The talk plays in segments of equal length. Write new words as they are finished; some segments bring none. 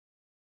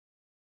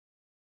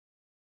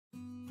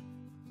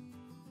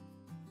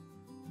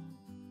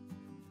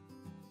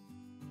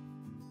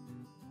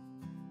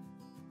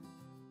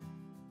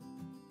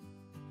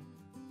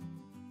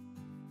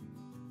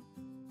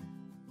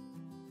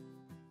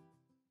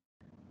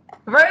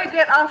Very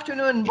good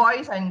afternoon,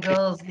 boys and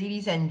girls,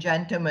 ladies and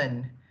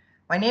gentlemen.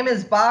 My name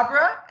is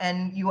Barbara,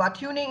 and you are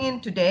tuning in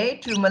today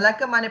to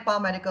Malacca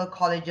Manipal Medical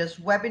College's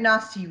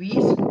webinar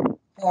series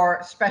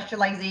for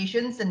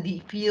specializations in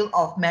the field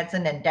of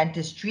medicine and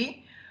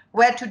dentistry,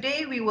 where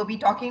today we will be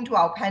talking to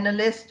our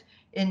panelists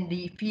in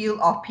the field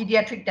of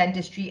pediatric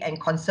dentistry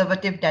and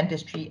conservative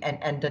dentistry and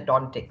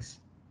endodontics.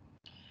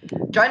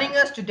 Joining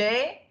us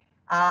today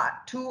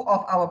are two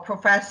of our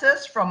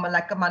professors from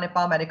Malacca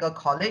Manipal Medical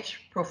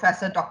College,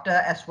 Professor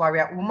Dr.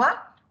 Eswara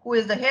Umar, who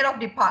is the head of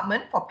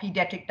department for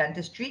pediatric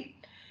dentistry,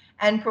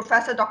 and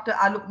Professor Dr.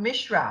 Alok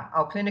Misra,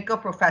 our clinical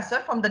professor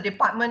from the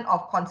Department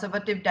of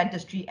Conservative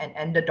Dentistry and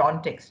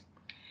Endodontics.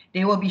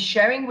 They will be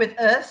sharing with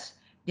us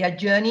their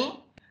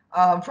journey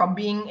from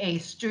being a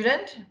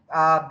student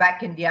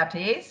back in their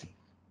days,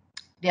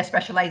 their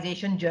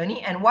specialization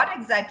journey, and what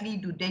exactly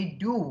do they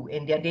do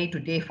in their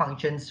day-to-day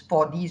functions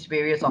for these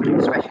various of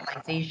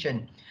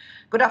specialization.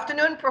 Good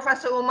afternoon,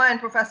 Professor Uma and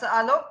Professor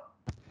Alok.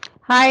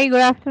 Hi,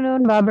 good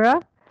afternoon,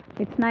 Barbara.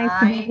 It's nice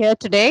to be Hi, here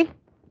today.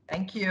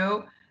 thank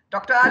you.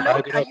 Dr. Hi,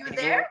 Alok, good are you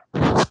there?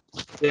 afternoon.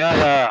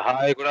 Yeah.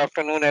 Hi, good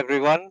afternoon,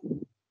 everyone.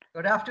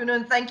 Good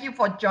afternoon. Thank you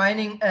for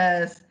joining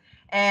us.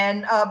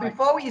 And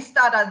before we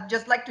start, I'd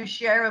just like to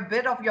share a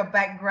bit of your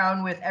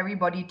background with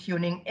everybody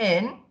tuning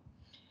in.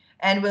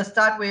 And we'll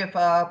start with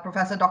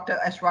Professor Dr.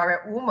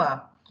 Eswara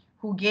Uma,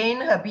 who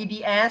gained her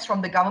BDS from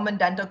the Government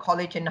Dental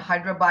College in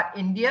Hyderabad,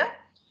 India.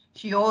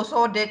 She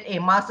also did a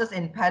master's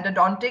in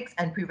Paediatrics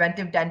and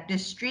Preventive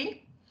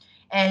Dentistry,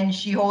 and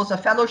she holds a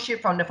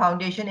fellowship from the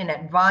Foundation in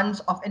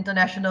Advance of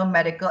International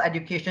Medical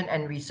Education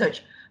and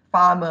Research,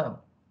 FARMER.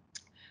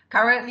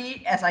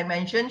 Currently, as I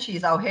mentioned,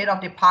 she's our head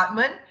of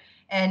department,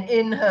 and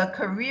in her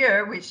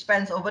career, which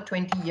spans over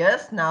 20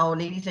 years now,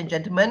 ladies and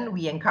gentlemen,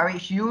 we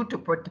encourage you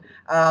to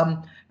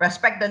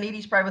respect the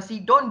lady's privacy.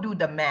 Don't do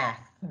the math,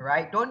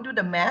 right? Don't do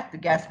the math to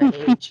guess her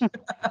age.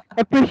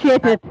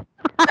 Appreciate it.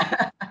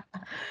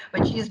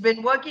 But she's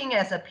been working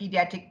as a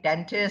pediatric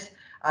dentist.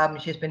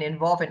 She's been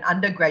involved in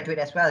undergraduate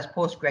as well as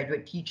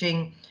postgraduate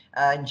teaching,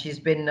 and she's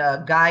been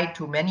a guide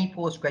to many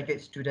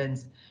postgraduate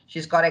students.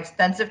 She's got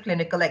extensive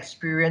clinical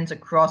experience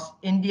across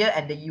India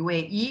and the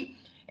UAE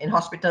in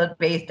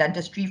hospital-based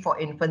dentistry for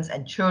infants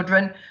and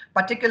children,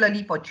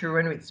 particularly for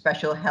children with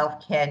special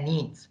health care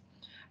needs.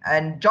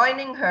 And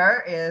joining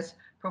her is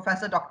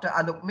Professor Dr.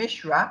 Alok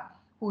Misra,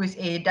 who is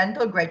a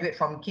dental graduate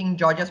from King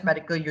George's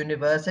Medical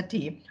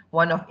University,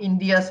 one of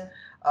India's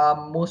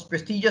most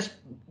prestigious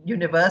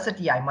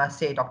university, I must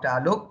say, Dr.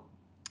 Alok.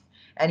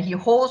 And he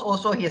holds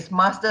also his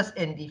master's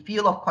in the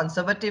field of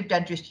conservative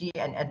dentistry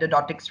and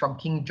endodontics from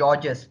King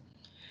George's.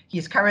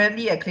 He's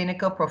currently a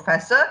clinical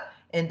professor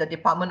in the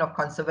Department of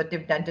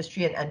Conservative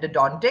Dentistry and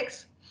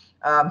Endodontics.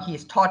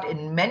 He's taught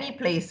in many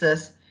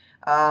places,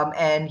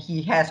 and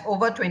he has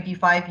over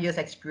 25 years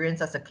experience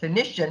as a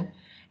clinician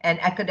and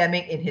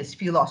academic in his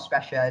field of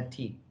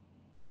specialty.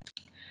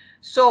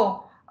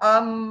 So,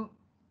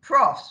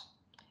 profs,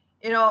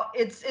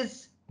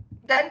 it's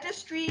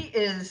dentistry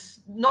is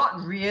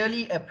not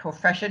really a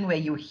profession where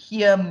you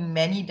hear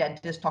many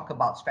dentists talk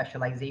about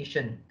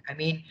specialization. I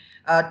mean,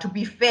 to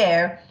be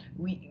fair,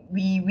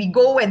 we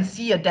go and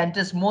see a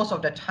dentist most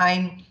of the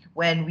time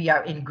when we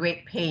are in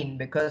great pain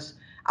because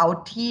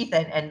our teeth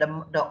and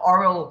the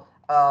oral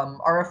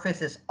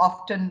orifice is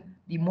often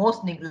the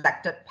most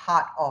neglected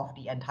part of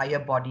the entire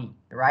body,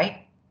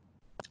 right?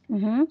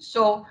 Mm-hmm.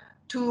 So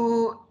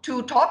to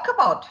talk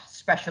about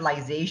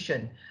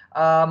specialization,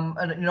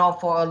 and,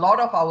 for a lot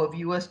of our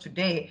viewers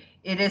today,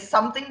 it is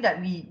something that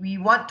we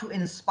want to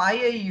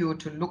inspire you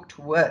to look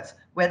towards.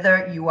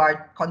 Whether you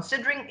are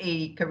considering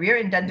a career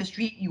in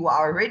dentistry, you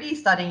are already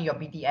studying your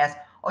BDS,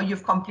 or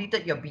you've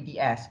completed your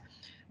BDS.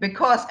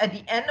 Because at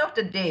the end of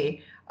the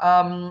day,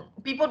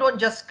 people don't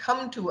just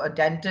come to a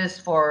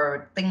dentist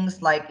for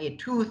things like a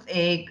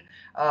toothache,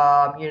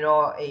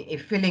 a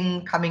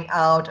filling coming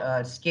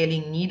out,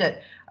 scaling needed.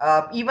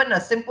 Even a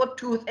simple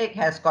toothache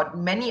has got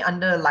many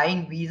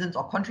underlying reasons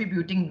or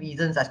contributing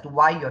reasons as to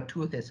why your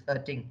tooth is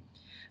hurting.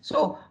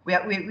 So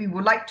we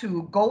would like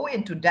to go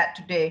into that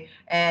today.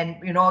 And,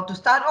 to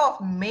start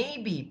off,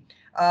 maybe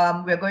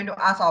we're going to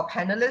ask our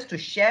panelists to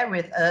share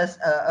with us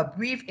a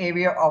brief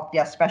area of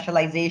their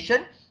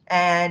specialization.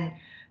 And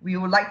we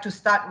would like to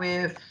start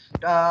with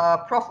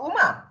Prof.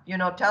 Uma.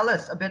 Tell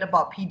us a bit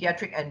about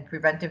pediatric and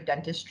preventive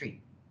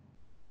dentistry.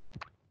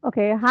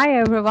 Okay, hi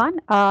everyone.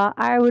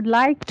 I would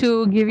like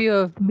to give you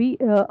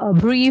a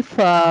brief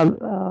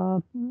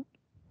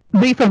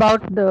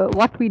about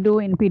what we do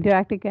in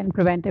pediatric and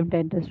preventive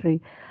dentistry.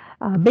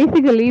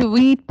 Basically,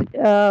 we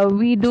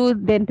do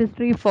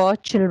dentistry for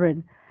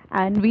children,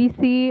 and we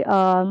see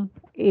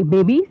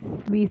babies,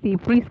 we see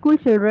preschool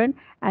children,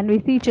 and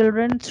we see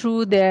children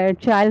through their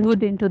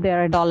childhood into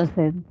their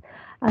adolescence.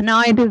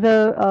 Now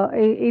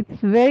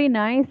it's very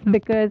nice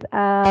because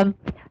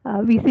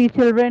we see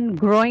children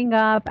growing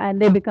up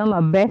and they become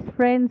our best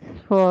friends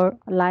for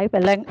life.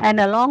 And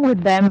along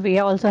with them, we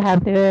also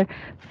have their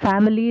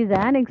families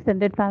and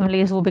extended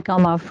families who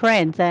become our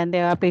friends and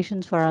they are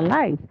patients for our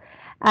life.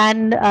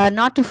 And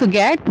not to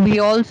forget, we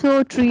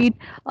also treat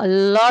a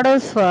lot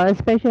of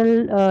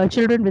special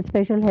children with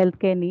special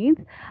healthcare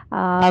needs.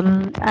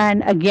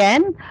 And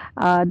again,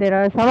 there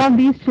are some of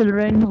these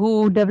children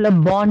who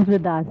develop bonds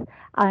with us.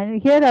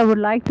 And here I would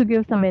like to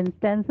give some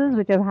instances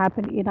which have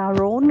happened in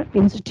our own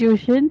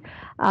institution.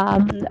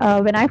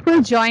 When I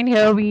first joined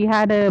here, we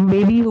had a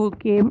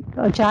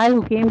child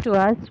who came to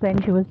us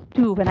when she was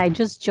 2, when I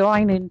just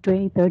joined in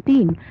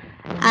 2013.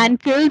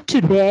 Until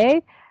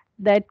today,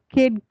 that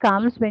kid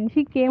comes. When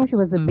she came, she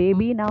was a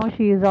baby. Now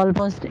she is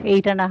almost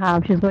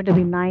 8.5. She's going to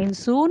be 9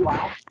 soon.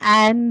 Wow.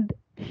 And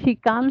she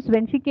comes.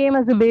 When she came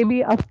as a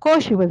baby, of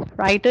course she was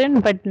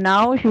frightened, but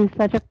now she's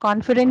such a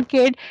confident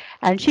kid.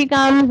 And she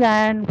comes,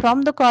 and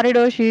from the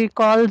corridor she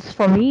calls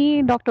for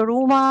me, Dr.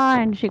 Uma,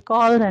 and she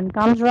calls and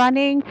comes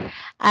running.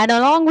 And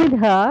along with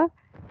her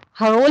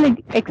whole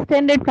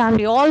extended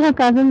family, all her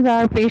cousins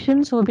are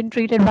patients who have been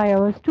treated by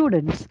our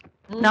students.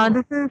 Now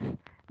this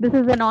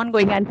is an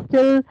ongoing, and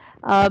still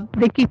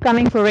they keep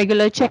coming for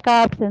regular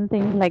checkups and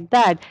things like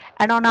that.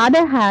 And on the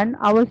other hand,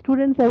 our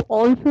students have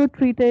also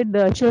treated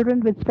the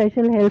children with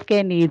special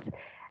healthcare needs.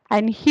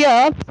 And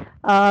here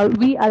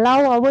we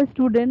allow our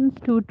students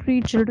to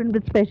treat children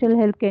with special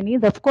healthcare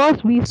needs. Of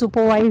course, we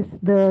supervise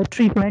the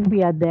treatment.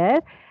 We are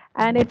there.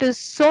 And it is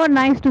so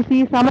nice to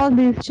see some of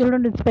these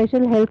children with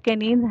special healthcare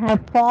needs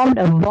have formed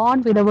a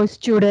bond with our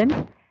students.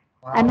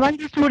 And Wow. once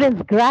the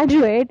students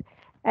graduate,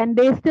 and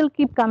they still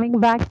keep coming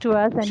back to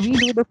us, and we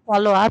do the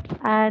follow ups,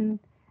 and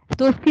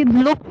those kids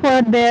look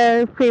for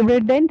their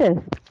favorite dentist.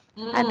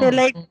 And they're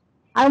like, Mm.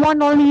 I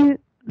want only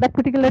that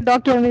particular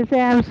doctor. And we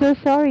say, I'm so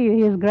sorry,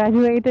 he has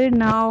graduated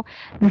now.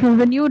 This is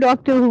the new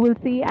doctor who will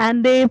see.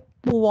 And they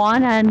move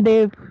on, and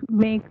they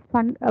make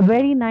fun, a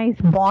very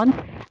nice bond.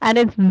 And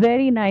it's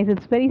very nice.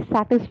 It's very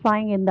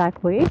satisfying in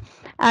that way.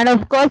 And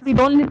of course, we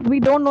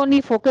don't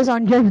only focus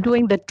on just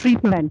doing the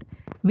treatment.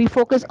 We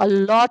focus a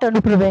lot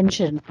on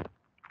prevention,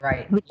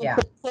 Right. which is Yeah.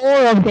 the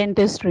core of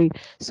dentistry.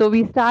 So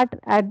we start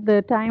at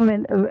the time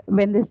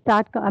when they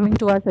start coming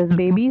to us as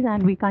babies,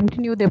 and we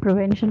continue the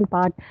prevention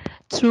part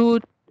through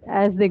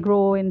as they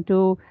grow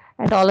into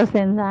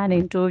adolescence and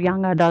into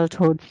young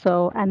adulthood.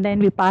 So, and then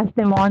we pass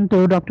them on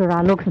to Dr.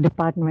 Alok's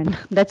department.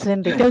 That's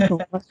in detail.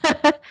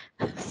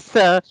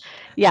 So,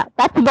 yeah,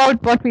 that's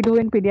about what we do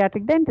in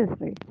pediatric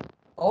dentistry.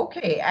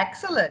 Okay,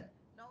 excellent.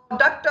 Now,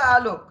 Dr.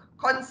 Alok,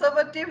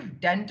 conservative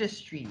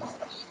dentistry.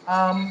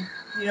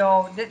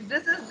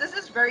 This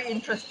is very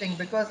interesting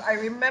because I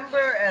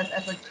remember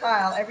as a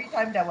child, every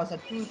time there was a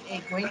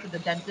toothache, going to the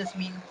dentist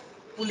means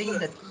pulling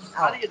the teeth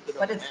out.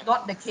 But it's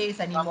not the case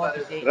anymore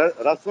today.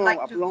 Would you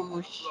like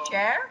to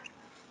share?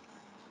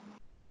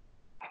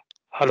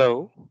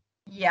 Hello.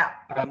 Yeah,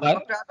 Am I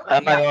Dr. Alok?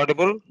 am Yeah. I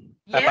audible? Am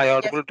I Yes, yes,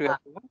 audible you to are.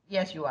 everyone?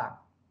 Yes, you are.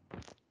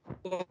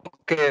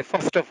 Okay,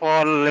 first of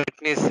all, let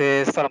me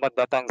say Salamat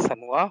Datang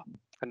Samua.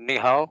 Ni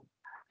hao,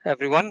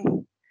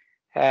 everyone.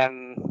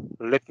 And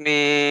let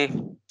me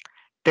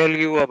tell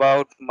you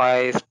about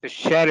my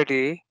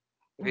specialty,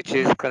 which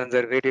is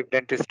conservative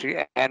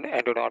dentistry and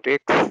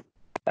endodontics.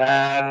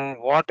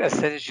 And what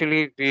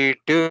essentially we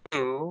do,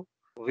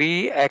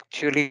 we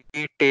actually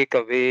take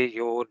away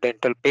your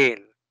dental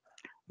pain.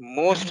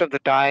 Most of the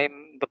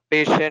time, the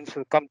patients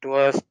who come to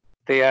us,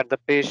 they are the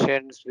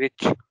patients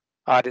which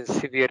are in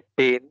severe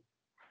pain,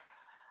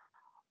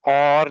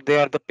 or they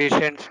are the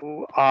patients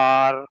who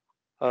are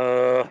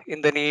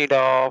in the need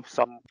of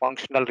some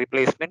functional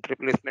replacement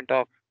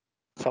of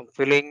some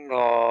filling,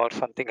 or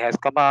something has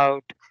come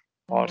out,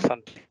 or Mm-hmm.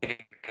 something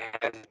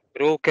has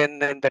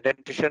broken in the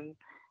dentition,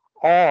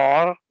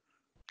 or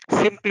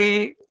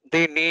simply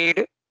they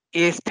need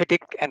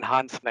aesthetic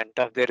enhancement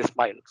of their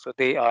smile. So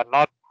they are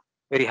not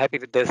very happy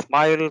with their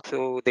smile,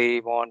 so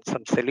they want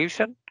some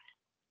solution.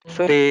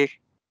 So Mm-hmm. they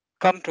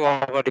come to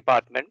our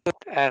department,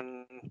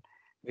 and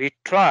we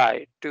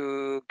try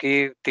to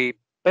give the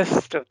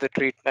best of the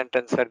treatment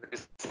and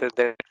services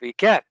that we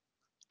can.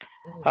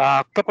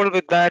 Coupled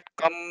with that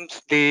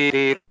comes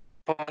the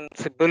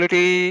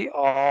responsibility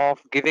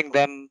of giving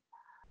them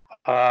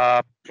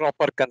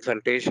proper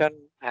consultation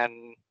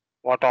and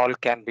what all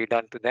can be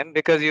done to them,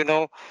 because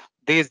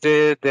these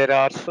days there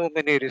are so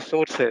many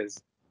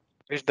resources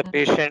which the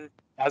patient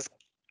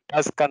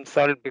does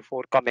consult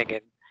before coming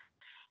in.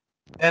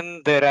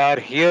 Then there are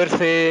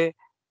hearsay,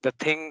 the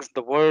things,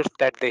 the words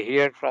that they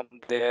hear from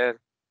their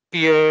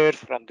peers,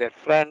 from their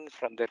friends,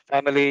 from their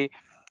family,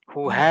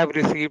 who have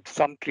received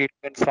some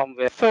treatment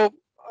somewhere. So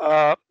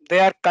they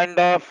are kind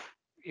of,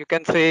 you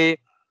can say,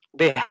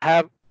 they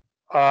have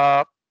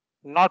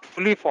not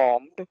fully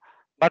formed,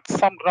 but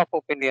some rough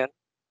opinion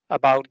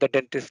about the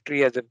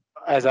dentistry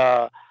as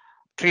a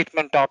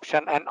treatment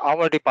option and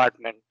our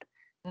department.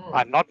 Mm-hmm.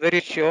 I'm not very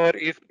sure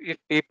if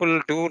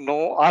people do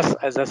know us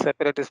as a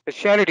separate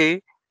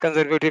specialty,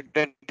 conservative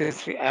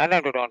dentistry and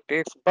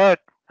endodontics, but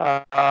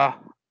uh, I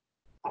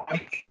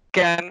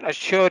can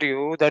assure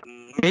you that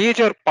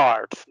major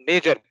parts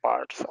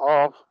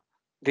of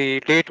the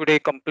day-to-day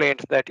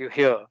complaints that you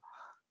hear,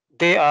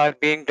 they are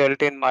being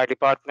dealt in my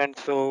department.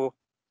 So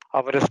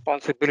our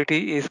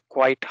responsibility is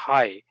quite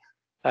high.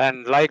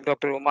 And like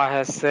Dr. Uma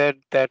has said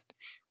that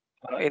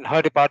in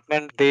her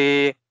department,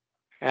 they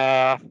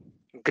uh,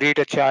 greet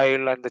a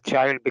child and the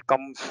child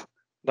becomes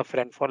the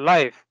friend for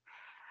life.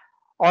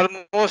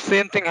 Almost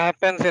same thing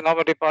happens in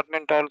our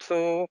department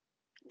also.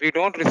 We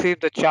don't receive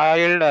the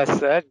child as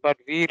such, but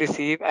we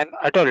receive an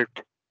adult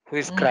who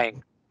is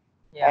crying,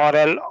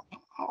 Yeah.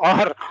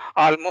 or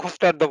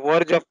almost at the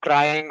verge of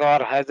crying,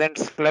 or hasn't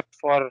slept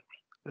for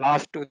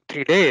last 2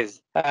 3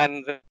 days.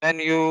 And when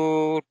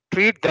you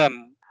treat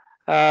them,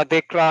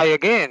 they cry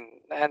again,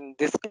 and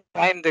this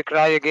time they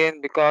cry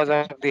again because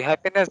of the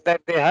happiness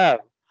that they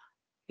have.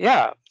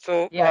 Yeah.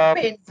 So Yeah.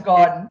 The pain's it,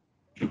 gone.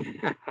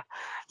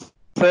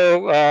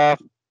 so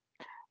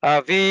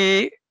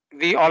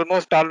we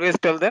almost always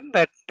tell them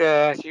that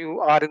you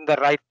are in the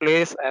right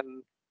place,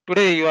 and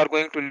today you are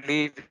going to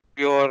leave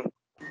your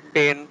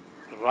pain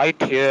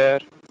right here,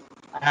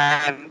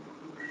 and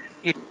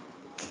it's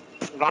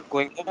not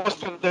going.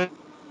 Most of the time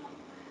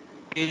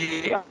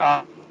we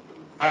are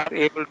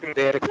able to meet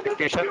their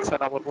expectations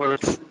and our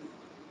words.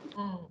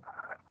 Mm.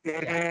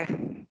 Yeah.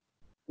 Mm,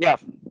 yeah.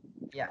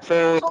 Yeah.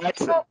 So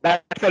So,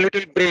 that's a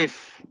little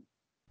brief.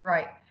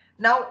 right.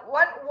 Now,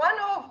 one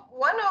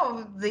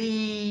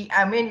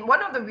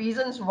of the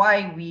reasons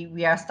why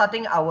we are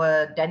starting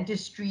our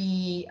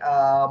dentistry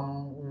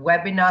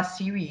webinar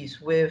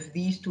series with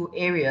these two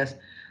areas,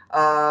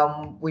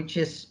 which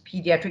is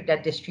pediatric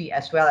dentistry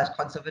as well as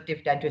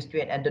conservative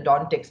dentistry and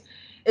endodontics,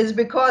 is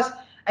because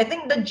I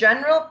think the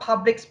general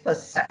public's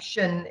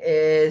perception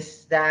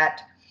is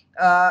that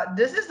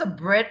this is the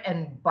bread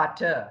and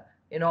butter.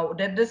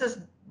 That this is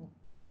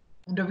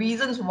the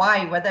reasons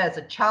why, whether as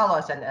a child or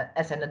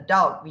as an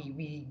adult,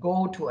 we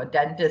go to a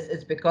dentist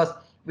is because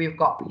we've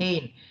got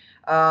pain.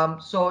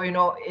 So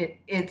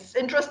it's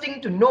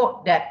interesting to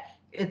note that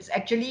it's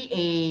actually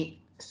a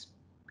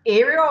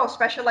area of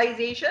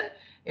specialization,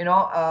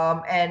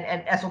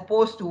 and as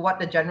opposed to what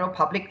the general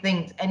public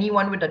thinks,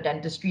 anyone with a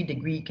dentistry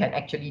degree can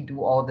actually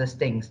do all these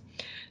things.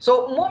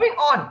 So moving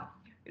on,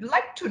 I'd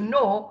like to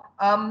know,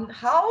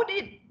 how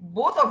did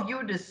both of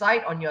you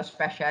decide on your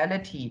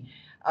specialty?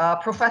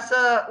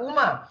 Professor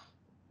Uma,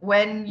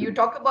 when you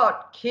talk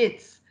about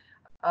kids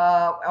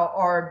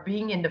or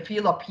being in the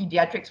field of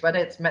pediatrics, whether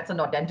it's medicine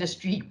or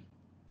dentistry,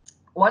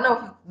 one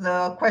of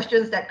the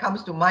questions that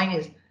comes to mind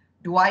is,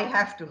 do I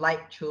have to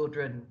like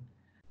children?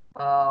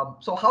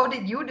 So how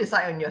did you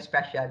decide on your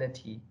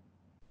specialty?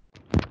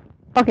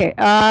 Okay.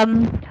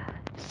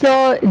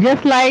 So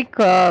just like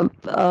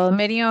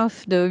many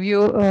of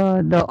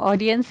the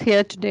audience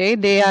here today,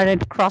 they are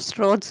at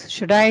crossroads.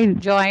 Should I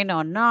join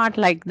or not?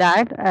 Like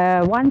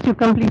that. Once you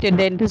completed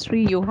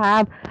dentistry, you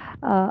have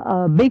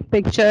a big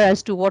picture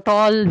as to what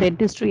all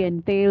dentistry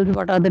entails,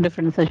 what are the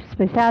different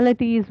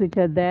specialities which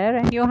are there,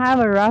 and you have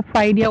a rough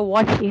idea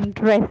what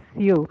interests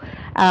you,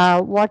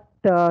 what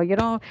uh,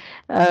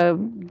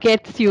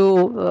 gets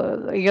you,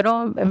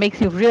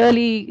 makes you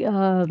really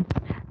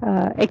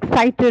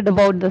excited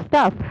about the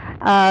stuff.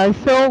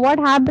 So what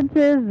happens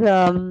is,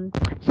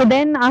 so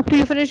then after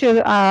you finish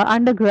your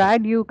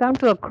undergrad, you come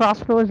to a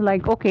crossroads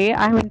like, okay,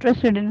 I'm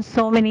interested in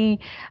so many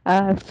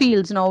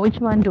fields now. Which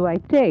one do I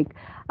take?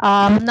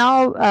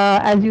 Now,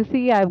 as you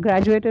see, I've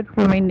graduated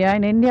from India.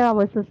 In India,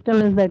 our system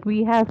is that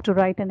we have to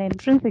write an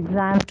entrance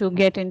exam to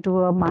get into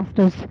a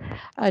master's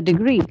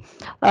degree.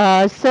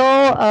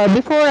 So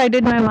before I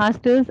did my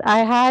master's, I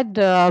had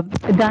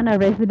done a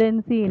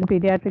residency in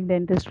pediatric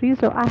dentistry.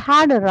 So I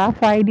had a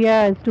rough idea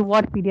as to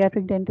what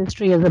pediatric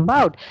dentistry is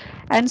about.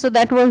 And so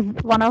that was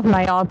one of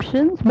my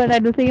options. But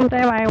at the same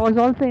time, I was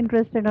also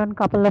interested in a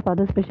couple of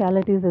other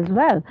specialities as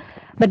well.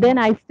 But then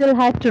I still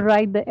had to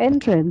write the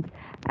entrance.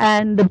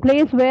 And the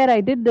place where I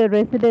did the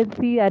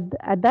residency, at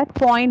that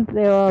point,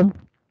 there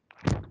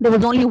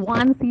was only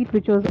one seat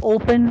which was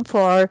open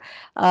for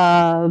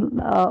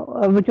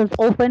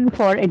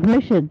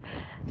admission.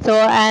 So,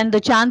 and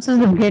the chances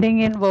of getting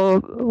in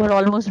were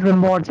almost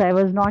remote. So I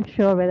was not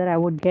sure whether I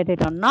would get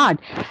it or not.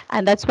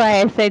 And that's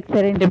why I said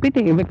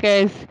serendipity,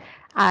 because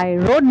I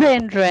wrote the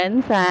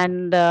entrance,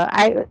 and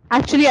I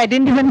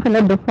didn't even fill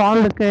up the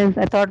form because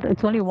I thought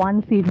it's only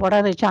one seat. What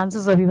are the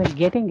chances of even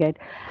getting it?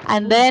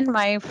 And then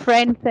my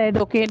friend said,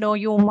 okay, no,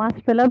 you must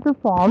fill up the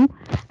form.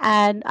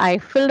 And I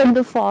filled up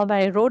the form,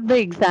 I wrote the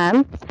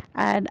exam,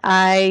 and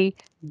I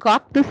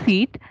got the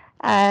seat.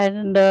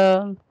 And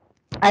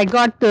I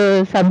got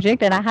the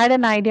subject, and I had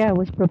an idea. I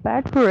was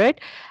prepared for it,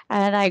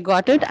 and I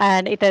got it,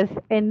 and it has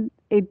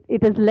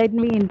led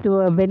me into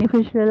a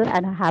beneficial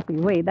and a happy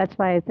way. That's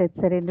why I said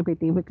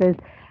serendipity, because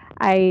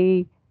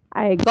I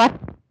I got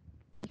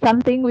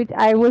something which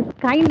I was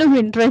kind of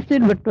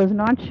interested but was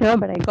not sure,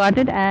 but I got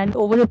it. And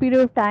over a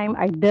period of time,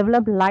 I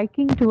developed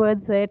liking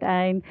towards it,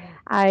 and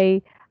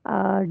I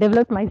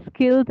developed my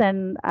skills,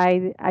 and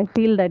I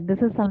feel that this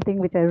is something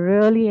which I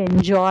really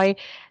enjoy.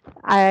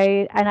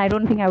 I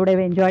don't think I would have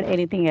enjoyed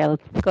anything else,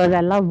 because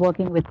I love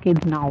working with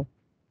kids now.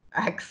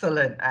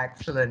 Excellent,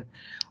 excellent.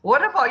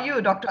 What about you,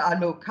 Dr.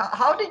 Alok?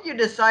 How did you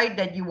decide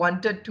that you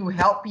wanted to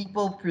help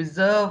people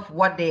preserve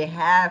what they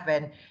have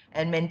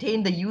and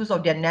maintain the use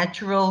of their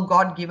natural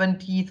God-given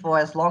teeth for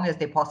as long as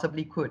they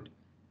possibly could?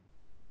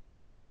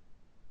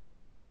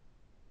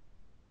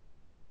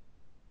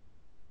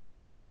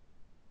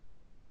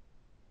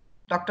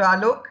 Dr.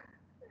 Alok?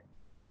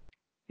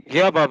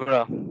 Yeah,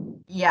 Barbara.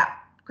 Yeah.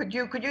 Could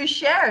you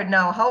share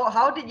now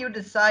how did you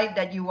decide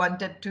that you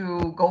wanted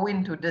to go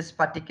into this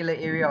particular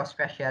area of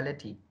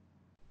specialty?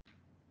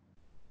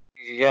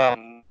 Yeah,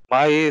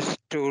 my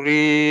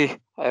story,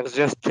 I was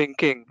just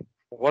thinking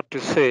what to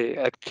say.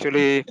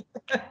 Actually,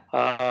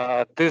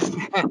 this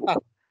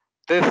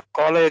this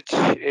college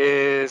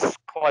is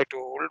quite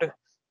old,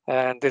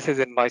 and this is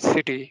in my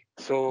city.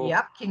 So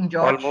Yep, King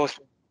George. almost,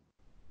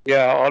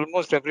 yeah,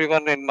 almost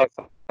everyone in my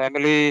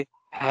family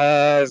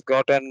has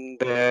gotten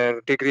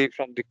their degree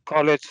from the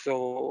college.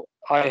 So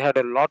I had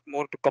a lot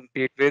more to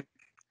compete with.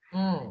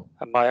 Mm.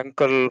 And my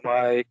uncle,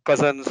 my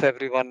cousins,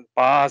 everyone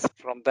passed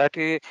from that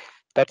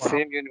Wow.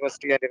 same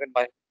university, and even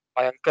my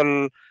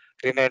uncle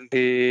remained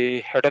the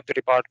head of the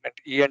department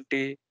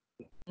ENT.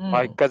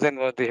 My Mm. cousin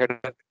was the head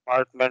of the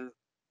department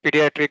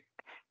pediatric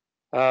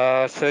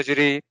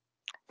surgery.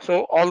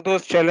 So all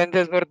those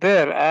challenges were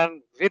there,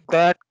 and with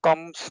that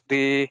comes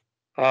the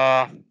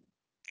uh,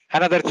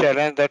 another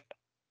challenge that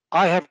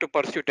I have to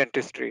pursue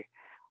dentistry.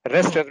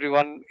 Rest Mm.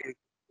 everyone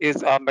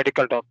is a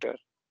medical doctor.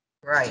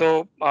 Right.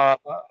 So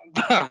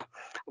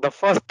the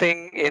first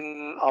thing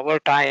in our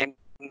times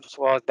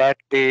was that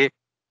the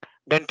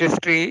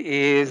dentistry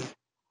is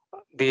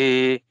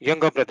the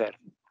younger brother.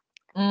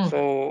 Mm.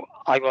 So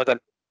I was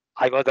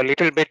a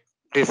little bit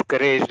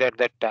discouraged at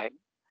that time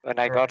when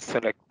I got Right.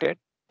 selected.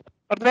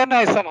 But then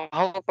I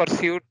somehow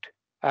pursued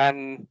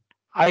and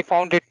I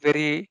found it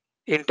very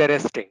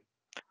interesting.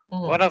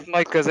 One Mm. of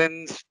my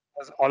cousins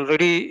was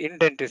already in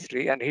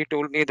dentistry, and he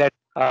told me that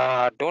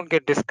don't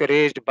get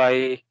discouraged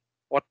by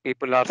what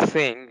people are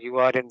saying. You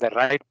are in the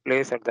right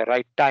place at the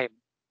right time.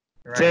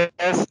 Right.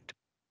 Just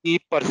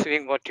keep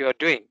pursuing what you are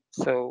doing.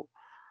 So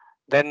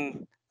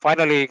then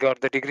finally got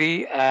the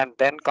degree, and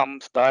then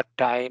comes that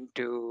time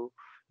to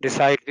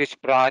decide which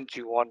branch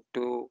you want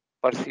to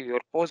pursue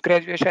your post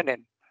graduation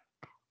in.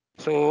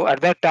 So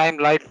at that time,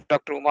 like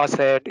Dr. Uma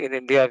said, in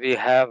India we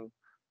have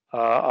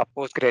a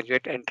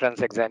postgraduate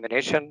entrance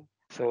examination.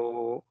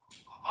 So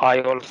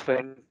I also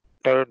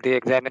entered the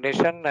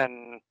examination,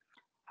 and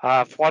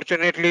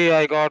fortunately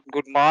I got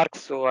good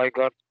marks, so I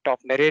got top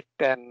merit,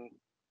 and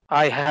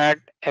I had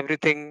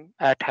everything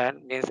at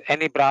hand. Means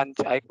any branch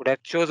I could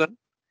have chosen,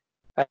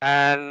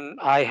 and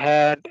I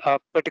had a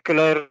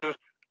particular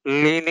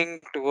leaning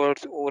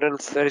towards oral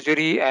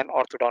surgery and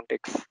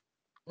orthodontics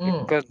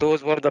Mm. because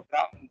those were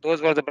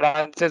the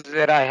branches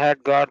where I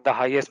had got the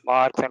highest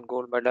marks and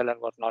gold medal and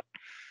whatnot.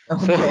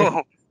 So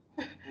Okay.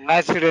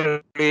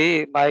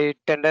 naturally, my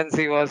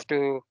tendency was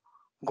to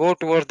go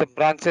towards the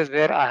branches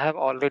where I have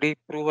already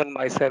proven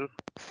myself.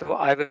 So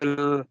I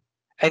will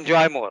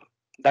enjoy more.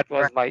 That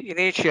was Right. my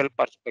initial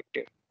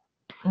perspective.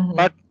 Mm-hmm.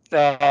 But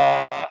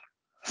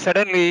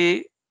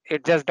suddenly,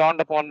 it just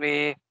dawned upon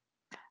me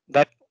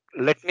that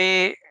let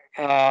me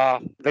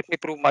let me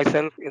prove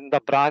myself in the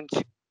branch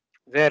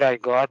where I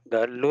got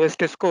the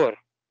lowest score.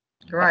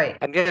 Right.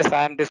 And yes,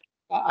 I am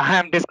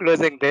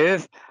disclosing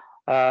this.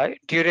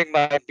 During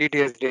my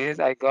PTS days,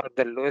 I got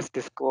the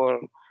lowest score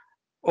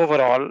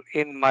overall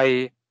in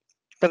my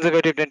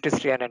conservative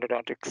dentistry and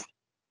endodontics.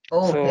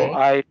 So Okay.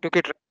 I took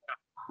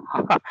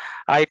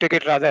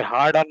it rather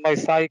hard on my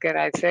psyche, and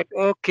I said,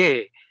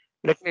 okay,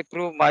 let me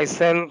prove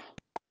myself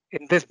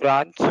in this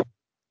branch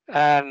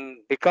and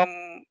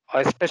become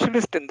a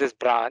specialist in this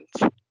branch.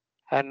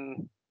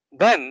 And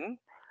then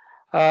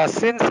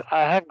since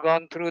I have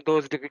gone through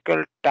those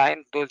difficult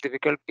times, those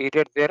difficult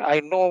periods where I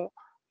know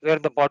where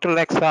the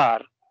bottlenecks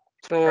are,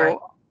 Right.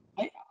 so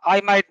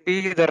I might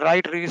be the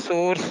right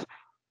resource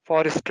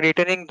for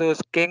straightening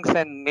those kinks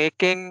and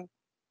making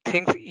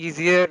things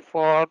easier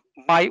for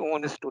my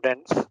own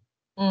students.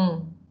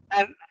 Mm.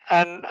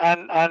 And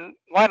and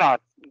why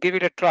not give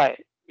it a try?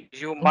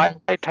 You might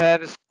Mm-hmm.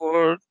 have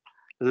scored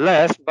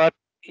less, but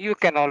you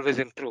can always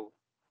improve.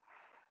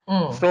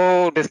 Mm.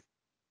 So,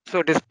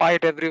 so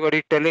despite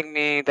everybody telling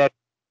me that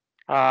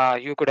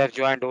you could have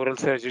joined oral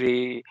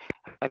surgery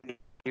and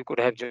you could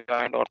have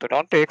joined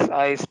orthodontics,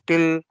 I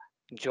still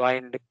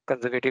joined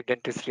conservative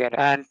dentistry,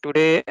 and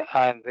today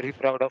I am very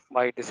proud of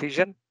my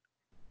decision.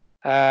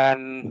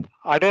 And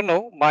I don't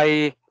know,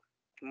 my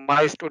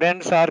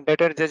students are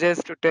better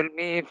judges to tell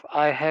me if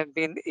I have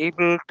been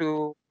able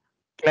to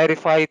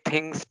clarify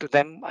things to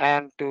them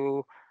and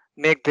to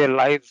make their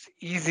lives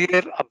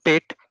easier a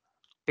bit,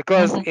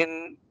 because Mm-hmm.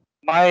 in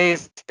my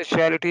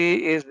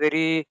specialty is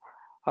very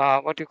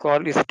what you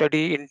call is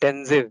study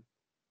intensive.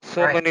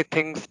 So Right. many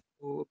things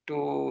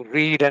to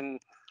read and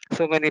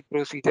so many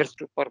procedures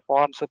to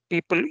perform, so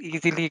people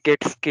easily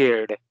get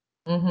scared.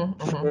 Mm-hmm.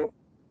 Mm-hmm. So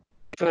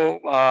so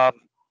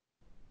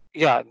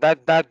yeah,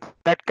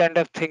 that kind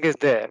of thing is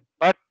there.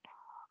 But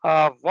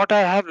what I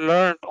have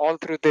learned all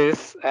through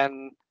this,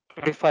 and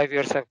 25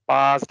 years have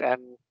passed,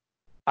 and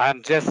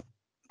I'm just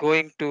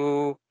going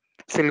to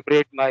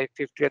celebrate my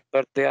 50th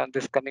birthday on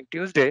this coming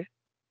Tuesday.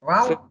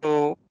 Wow.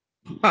 So,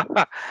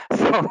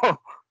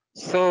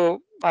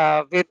 so,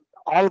 with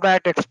all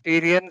that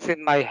experience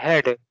in my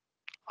head,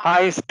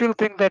 I still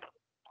think that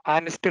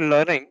I'm still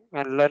learning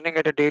and learning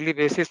at a daily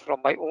basis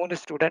from my own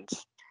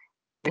students.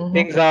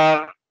 things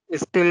are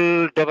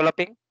still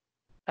developing.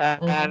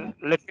 And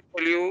Mm-hmm. let me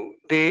tell you,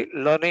 the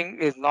learning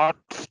is not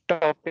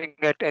stopping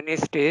at any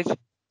stage.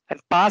 And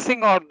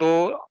passing on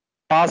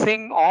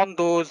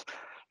those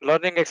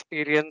learning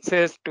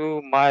experiences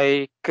to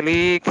my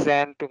colleagues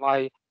and to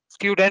my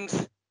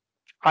students,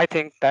 I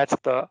think that's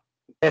the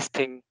best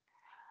thing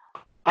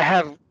I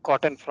have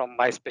gotten from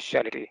my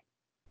specialty.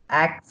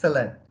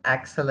 Excellent,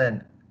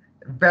 excellent.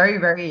 Very,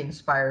 very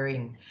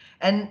inspiring.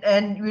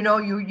 And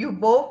you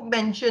both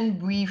mentioned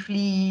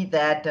briefly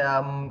that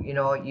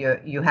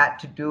you had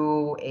to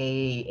do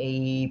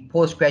a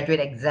postgraduate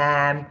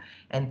exam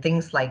and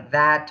things like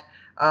that.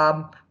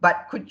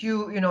 But could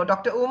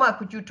Dr. Uma,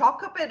 could you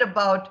talk a bit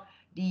about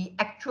the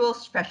actual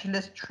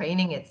specialist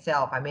training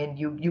itself? I mean,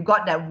 you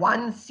got that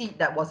one seat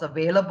that was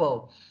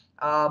available.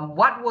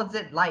 What was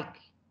it like?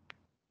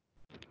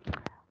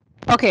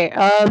 Okay,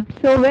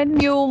 so when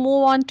you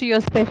move on to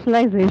your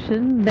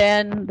specialization,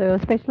 then the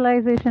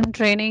specialization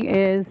training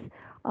is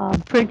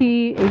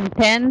pretty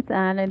intense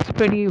and it's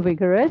pretty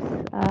vigorous.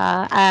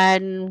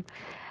 And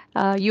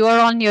you are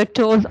on your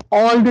toes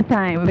all the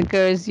time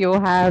because you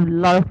have a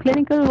lot of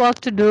clinical work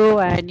to do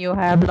and you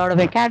have a lot of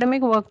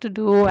academic work to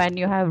do and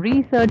you have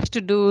research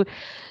to do.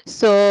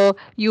 So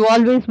you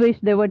always wish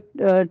there were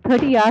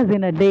 30 hours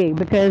in a day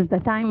because the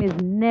time is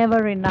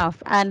never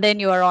enough. And then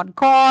you are on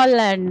call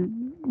and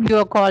you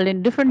are called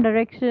in different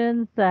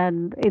directions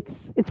and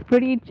it's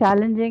pretty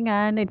challenging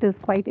and it is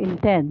quite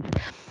intense.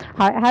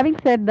 Having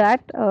said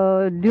that,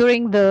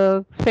 during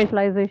the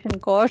specialization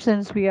course,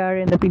 since we are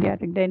in the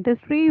pediatric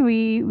dentistry,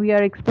 we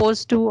are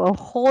exposed to a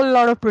whole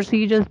lot of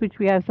procedures which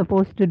we are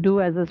supposed to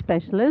do as a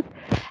specialist,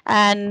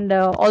 and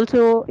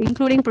also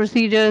including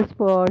procedures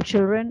for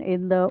children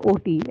in the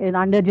OT, in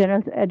under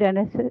general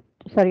anesthesia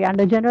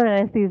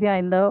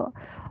in the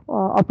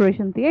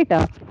operation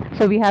theater.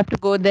 So we have to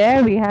go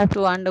there. We have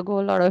to undergo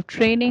a lot of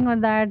training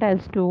on that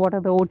as to what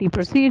are the OT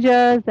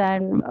procedures,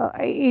 and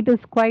it is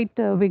quite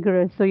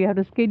vigorous. So you have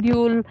to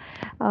schedule.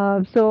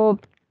 So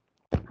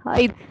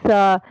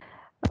it's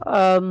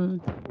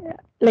um,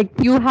 like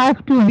you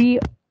have to be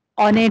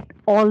on it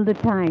all the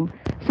time.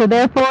 So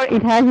therefore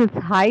it has its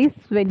highs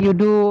when you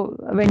do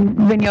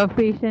when your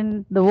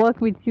patient, the work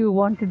which you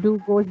want to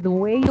do goes the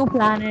way you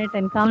plan it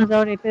and comes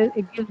out,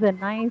 it gives a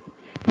nice,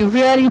 you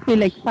really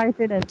feel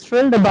excited and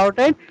thrilled about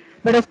it.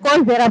 But of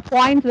course there are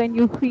points when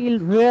you feel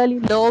really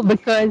low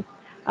because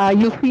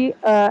you feel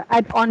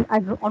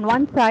on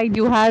one side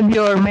you have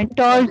your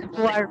mentors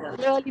who are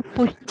really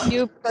pushing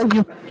you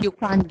because you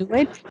can't do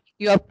it,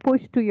 you are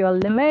pushed to your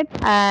limit,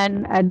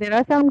 and there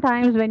are some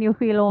times when you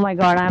feel, oh my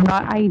god,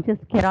 I just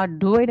cannot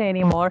do it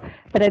anymore.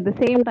 But at the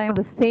same time,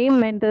 the same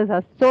mentors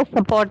are so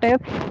supportive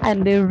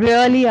and they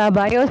really are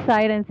by your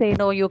side and say,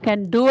 no, you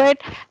can do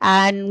it,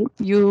 and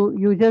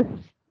you just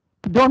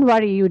don't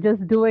worry, you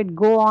just do it,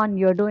 go on,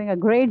 you're doing a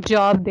great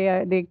job. They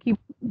are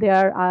they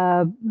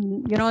are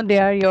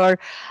your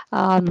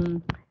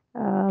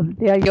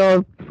they are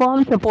your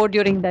firm support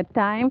during that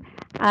time.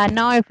 And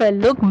now if I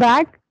look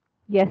back,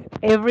 yes,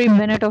 every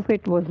minute of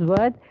it was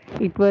worth.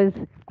 It was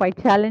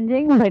quite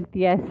challenging, but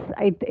yes,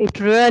 it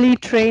really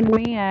trained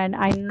me, and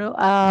I know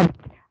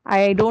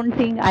I don't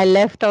think I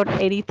left out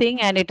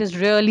anything, and it is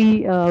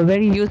really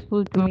very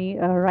useful to me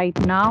right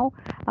now,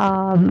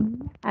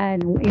 and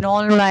in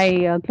all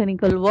my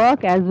clinical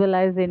work as well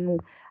as in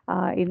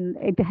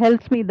it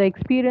helps me, the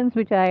experience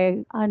which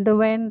I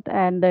underwent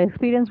and the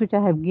experience which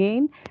I have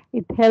gained,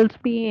 it helps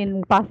me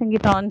in passing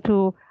it on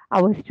to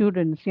our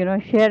students,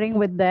 sharing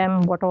with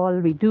them what all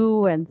we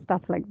do and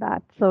stuff like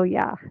that. So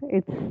yeah,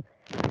 it's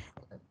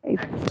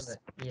Excellent.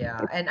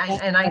 Yeah,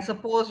 and I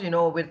suppose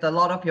with a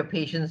lot of your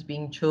patients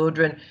being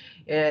children,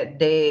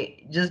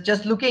 they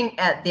just looking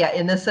at their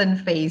innocent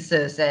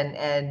faces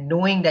and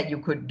knowing that you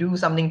could do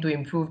something to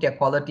improve their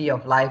quality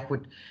of life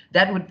would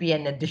be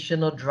an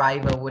additional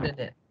driver, wouldn't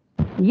it?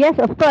 Yes,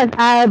 of course.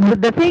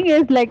 But the thing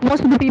is, like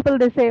most of the people,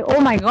 they say,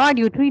 "Oh my God,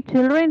 you treat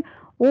children?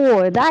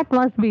 Oh, that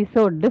must be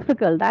so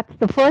difficult." That's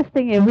the first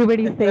thing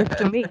everybody says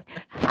to me,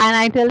 and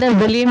I tell them,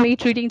 believe me,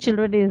 treating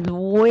children is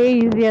way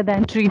easier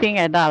than treating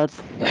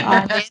adults.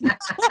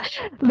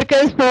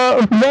 Because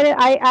for when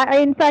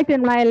in fact,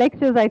 in my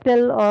lectures, I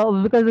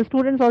tell because the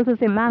students also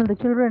say, "Ma'am, the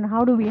children,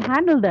 how do we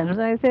handle them?"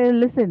 So I say,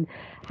 "Listen,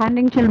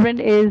 handling children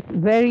is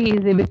very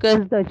easy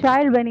because the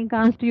child, when he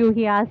comes to you,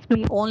 he asks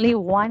me only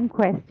one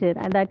question,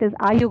 and that is,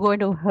 are you going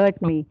to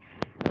hurt me?"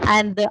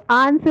 And the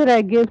answer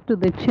I give to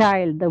the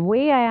child, the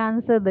way I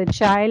answer the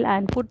child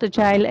and put the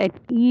child at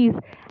ease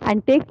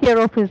and take care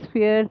of his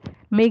fear,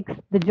 makes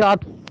the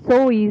job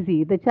so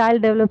easy. The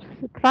child develops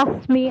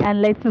trust me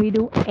and lets me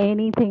do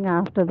anything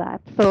after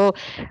that. So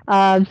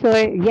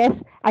yes,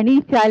 and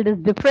each child is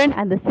different,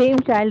 and the same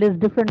child is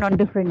different on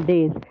different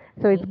days.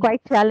 So it's Mhm.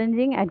 quite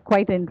challenging and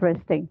quite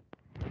interesting.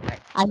 And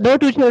Excellent. no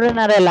two children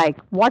are alike.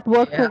 What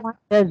works for Yeah. one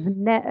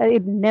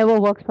it never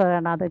works for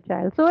another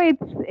child. So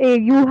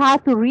you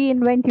have to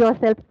reinvent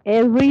yourself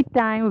every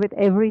time with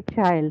every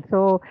child.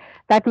 So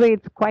that way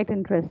it's quite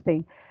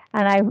interesting.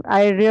 and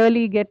I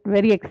really get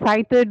very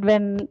excited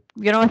when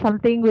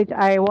something which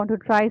I want to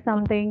try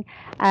something,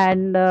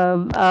 and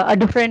a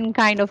different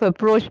kind of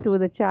approach to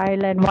the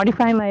child, and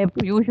modify my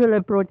usual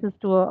approaches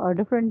to a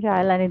different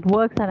child, and it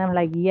works, and I'm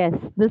like, yes,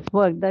 this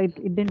worked.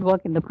 It didn't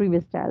work in the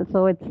previous child,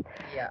 so it's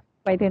Yeah,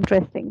 quite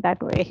interesting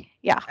that way.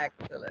 Yeah.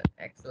 excellent,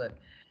 excellent.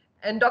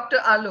 And Dr.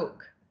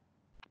 Alok.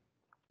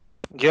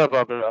 Yeah,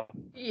 Barbara.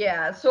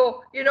 Yeah,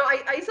 so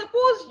I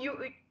suppose you,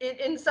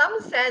 in some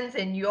sense,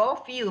 in your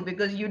field,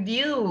 because you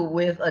deal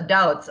with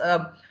adults,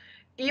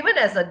 even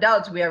as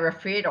adults, we are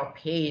afraid of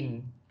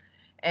pain,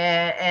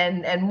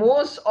 and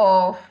most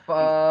of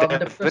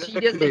the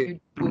procedures that Definitely. you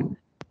do,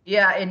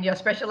 yeah, in your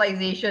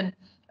specialization,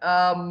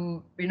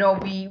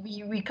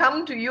 we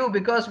come to you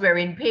because we're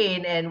in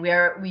pain, and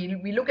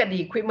we look at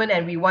the equipment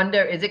and we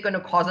wonder, is it going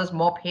to cause us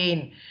more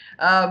pain?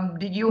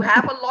 Did you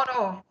have a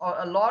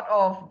lot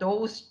of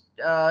those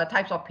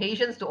types of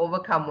patients to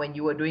overcome when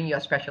you were doing your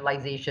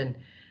specialization,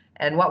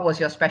 and what was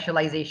your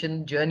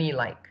specialization journey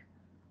like?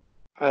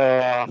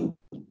 Uh,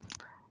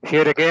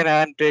 Here again,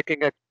 I am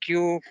taking a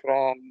cue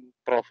from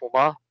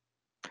Prof.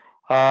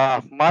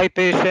 My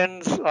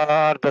patients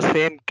are the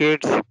same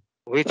kids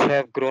which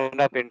have grown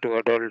up into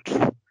adults.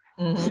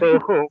 Mm-hmm.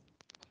 So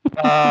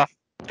uh,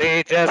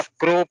 they just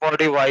grow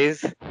body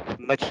wise.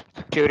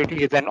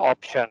 Maturity is an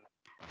option.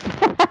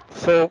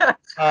 So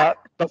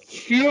the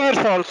fears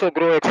also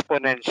grow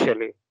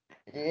exponentially.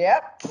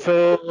 Yep.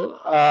 So,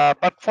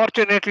 but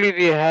fortunately,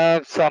 we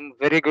have some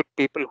very good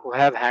people who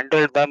have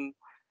handled them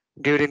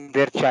during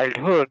their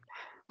childhood.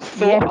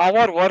 So Yes.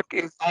 our work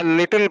is a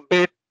little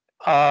bit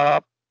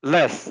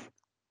less,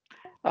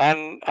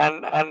 and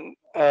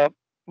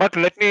but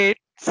let me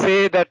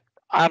say that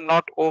I'm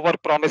not over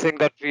promising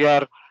that we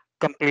are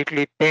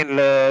completely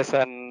painless,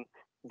 and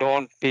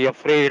don't be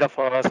afraid of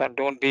us, and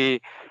don't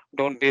be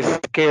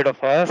scared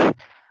of us.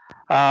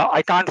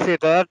 I can't say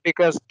that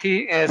because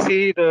see,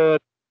 the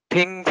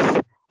things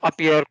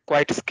appear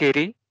quite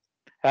scary.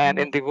 And Mm-hmm.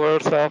 in the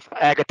words of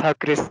Agatha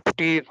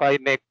Christie, if I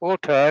may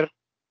quote her,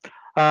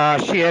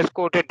 she has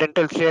quoted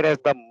dental chair as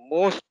the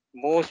most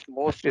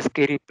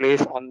scary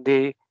place on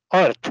the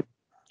earth,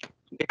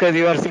 because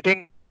you are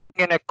sitting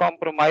in a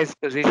compromised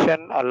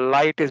position, a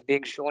light is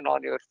being shown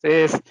on your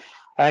face,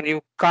 and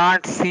you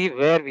can't see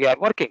where we are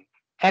working,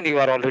 and you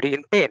are already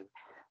in pain.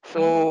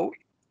 Mm-hmm. So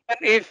even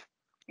if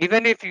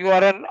even if you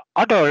are an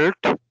adult,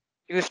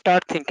 you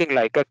start thinking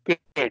like a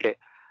kid,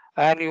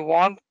 and you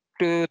want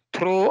to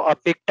throw a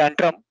big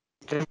tantrum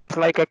just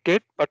like a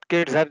kid, but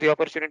kids have the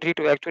opportunity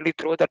to actually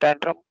throw the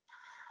tantrum.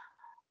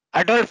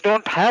 Adults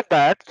don't have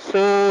that,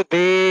 so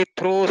they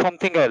throw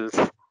something else.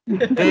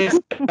 They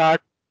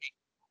start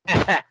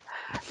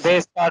they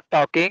start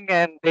talking,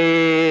 and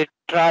they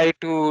try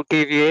to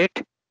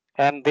deviate,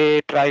 and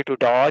they try to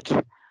dodge,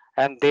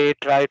 and they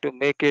try to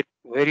make it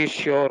very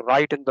sure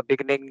right in the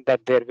beginning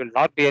that there will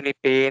not be any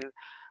pain.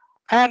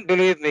 And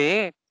believe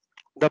me,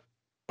 the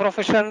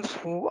professions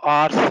who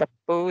are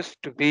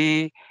supposed to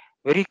be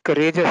very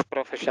courageous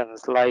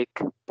professions, like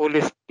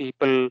police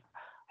people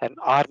and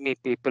army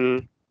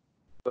people,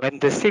 when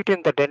they sit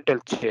in the dental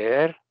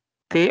chair,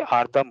 they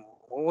are the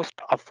most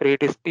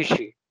afraid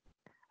species.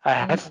 I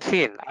have Mm-hmm.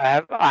 seen.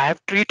 I have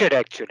treated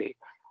actually.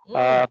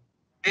 Uh, Mm.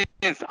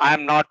 means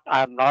I'm not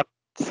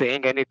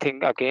saying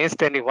anything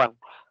against anyone,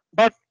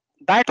 but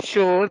that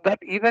shows that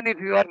even if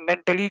you are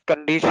mentally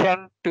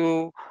conditioned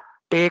to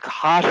take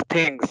harsh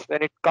things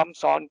when it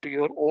comes on to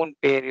your own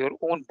pain, your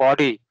own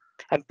body,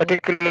 and Mm.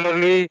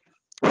 particularly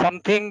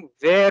something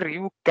where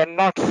you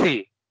cannot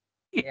see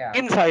Yeah.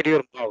 inside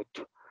your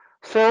mouth.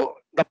 So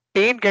the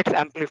pain gets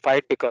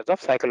amplified because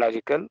of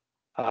psychological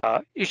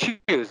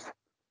issues.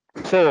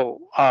 So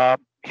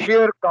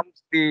here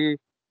comes the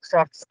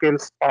soft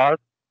skills part,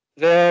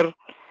 where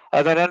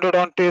as an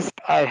endodontist,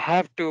 I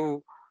have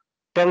to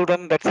tell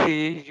them that,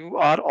 see, you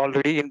are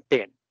already in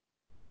pain.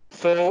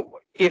 So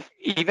if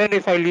even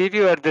if I leave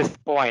you at this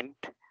point,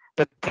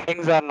 the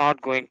things are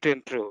not going to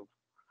improve.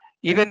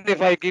 Even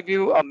if I give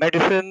you a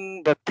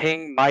medicine, the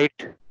thing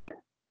might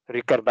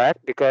recur back,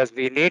 because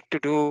we need to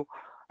do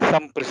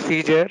some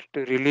procedure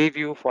to relieve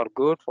you for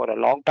good for a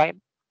long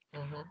time.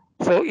 Mm-hmm.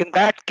 So in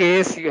that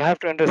case, you have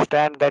to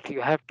understand that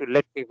you have to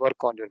let me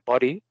work on your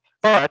body.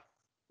 But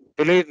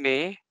believe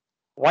me,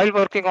 while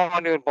working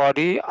on your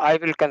body, I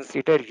will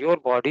consider your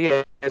body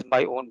as my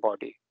own body.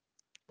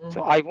 So I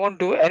Mm-hmm. won't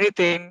do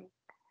anything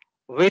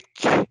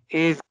which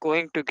is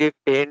going to give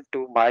pain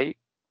to my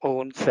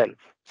own self.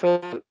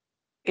 So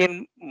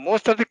in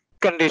most of the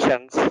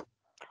conditions,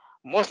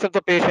 most of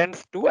the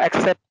patients do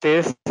accept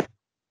this,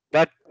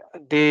 that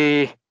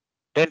the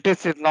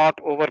dentist is not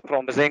over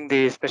promising,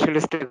 the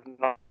specialist is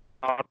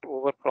not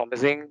over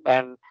promising,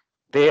 and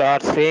they are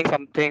saying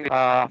something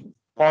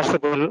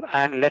possible,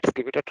 and let's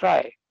give it a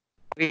try.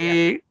 Yeah.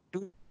 We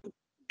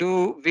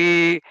do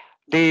we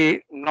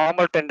The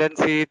normal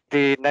tendency,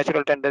 the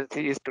natural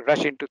tendency is to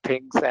rush into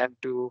things and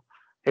to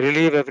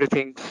relieve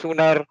everything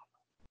sooner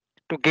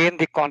to gain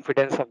the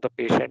confidence of the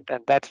patient,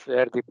 and that's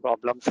where the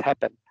problems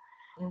happen.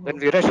 When Mm-hmm.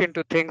 we rush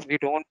into things, we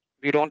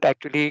don't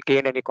actually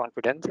gain any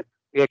confidence.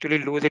 we actually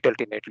lose it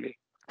ultimately.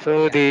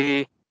 So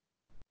Yeah.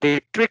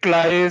 the trick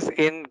lies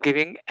in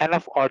giving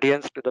enough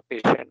audience to the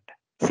patient.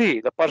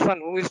 See, the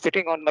person who is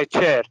sitting on my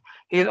chair,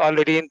 he is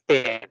already in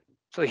pain.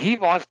 So he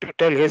wants to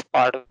tell his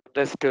part of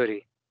the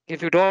story.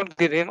 If you don't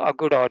give him a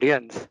good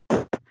audience,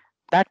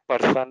 that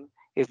person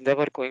is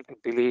never going to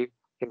believe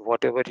in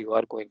whatever you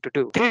are going to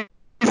do.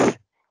 This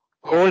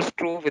holds Yeah.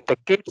 true with the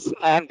kids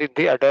and with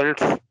the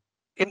adults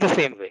in the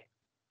same way.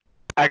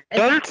 And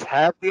Adults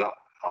have the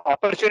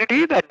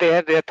opportunity that they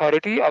have the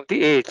authority of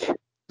the age.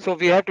 So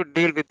we have to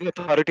deal with the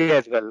authority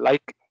as well.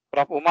 Like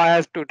Prof. Uma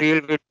has to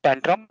deal with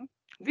tantrum,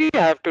 we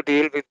have to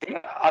deal with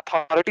the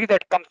authority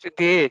that comes with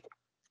the age.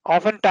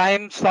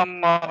 Oftentimes,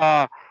 some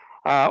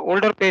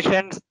older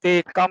patients,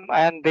 they come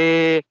and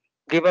they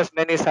give us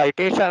many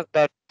citations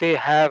that they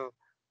have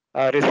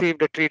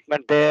received a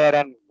treatment there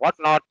and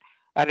whatnot,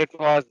 and it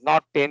was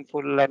not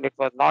painful, and it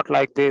was not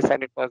like this,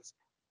 and it was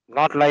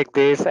not like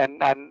this,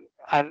 and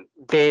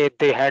they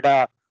had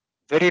a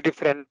very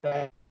different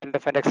kind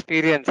of an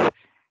experience.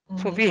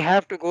 So we mhm.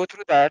 have to go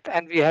through that,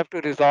 and we have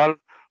to resolve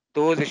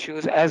those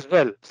issues as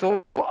well.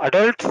 So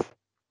adults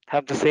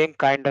have the same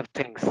kind of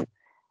things. Yeah.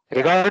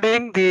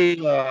 Regarding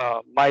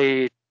the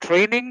my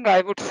training,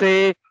 I would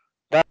say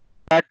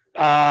that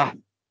uh,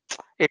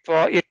 it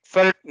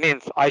felt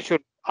means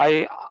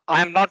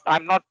I'm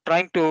not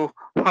trying to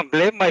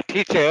blame my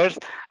teachers.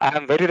 I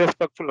am very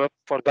respectful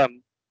for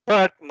them,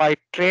 but my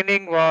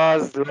training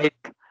was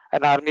like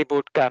an army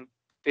boot camp,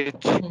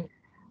 which Mhm.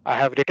 I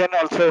have written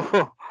also.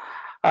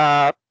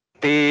 uh,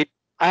 the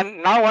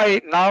and now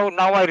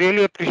I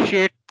really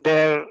appreciate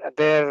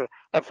their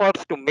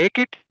efforts to make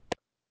it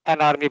an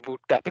army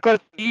boot camp, because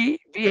we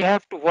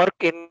have to work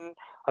in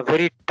a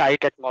very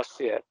tight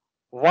atmosphere.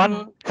 One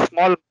Mhm.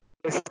 small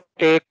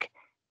mistake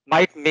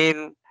might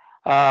mean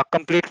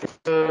complete.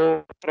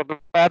 So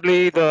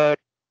probably the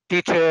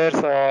teachers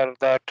or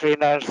the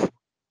trainers,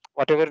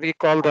 whatever we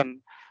call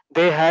them,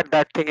 they had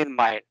that thing in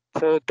mind.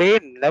 So they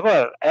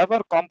never ever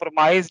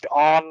compromised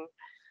on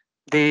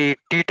the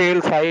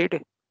detail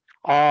side,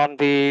 on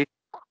the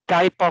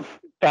type of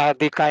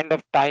the kind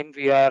of time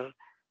we are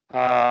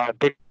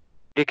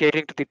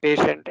dedicating to the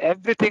patient.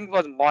 Everything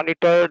was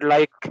monitored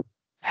like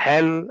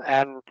hell,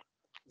 and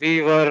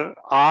we were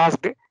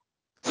asked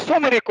so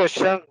many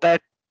questions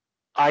that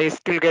I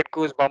still get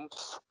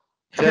goosebumps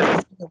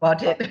just Thinking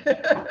about it.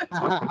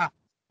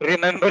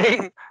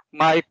 remembering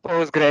my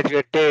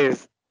postgraduate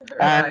days.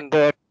 Right.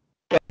 And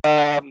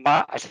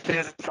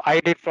since I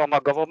did from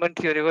a government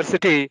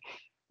university,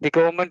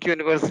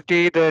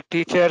 the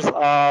teachers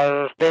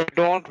they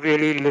don't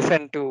really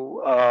listen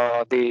to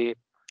the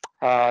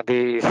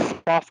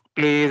soft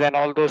plays and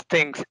all those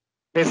things.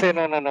 They say,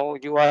 no, no, no,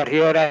 you are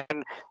here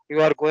and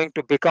you are going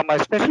to become a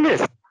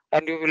specialist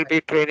and you will be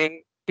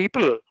training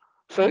people.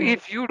 So Mhm.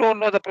 if you don't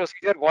know the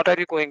procedure, what are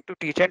you going to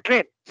teach and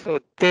train? So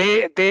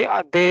they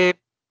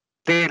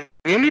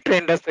really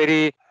trained us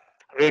very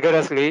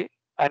rigorously.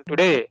 And Mhm.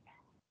 today,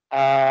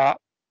 uh,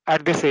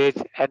 at this age,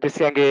 at this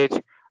young age,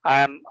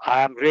 I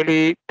am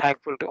really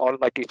thankful to all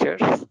my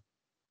teachers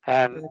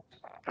and Good.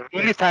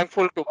 really Good.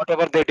 thankful to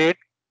whatever they did,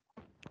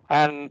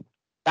 and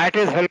that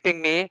is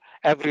helping me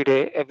every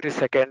day, every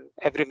second,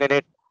 every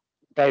minute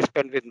that I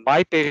spend with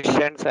my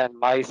patients and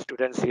my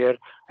students here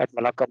at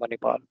Malacca,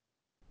 Manipal.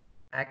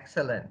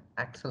 Excellent.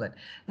 Excellent.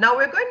 Now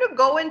we're going to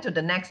go into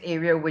the next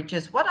area, which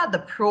is what are the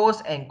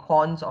pros and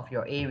cons of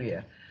your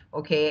area?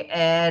 Okay,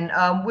 and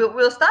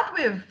we'll start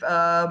with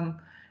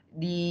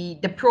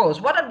the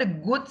pros. What are the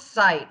good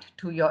side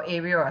to your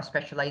area or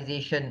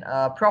specialization?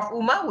 Prof.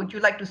 Uma, would you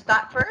like to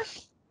start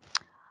first?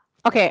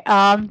 Okay,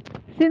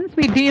 since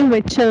we deal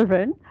with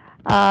children,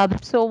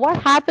 so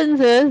what happens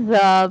is,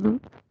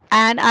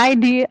 and I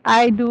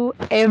do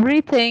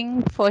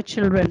everything for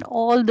children,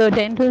 all the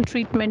dental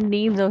treatment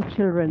needs of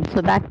children.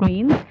 So that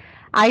means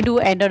I do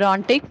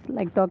endodontics,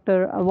 like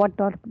Dr.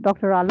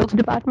 Alok's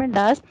department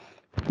does.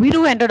 We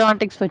do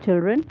endodontics for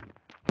children.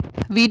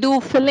 We do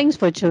fillings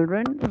for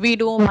children. We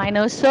do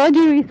minor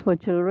surgeries for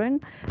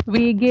children.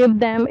 We give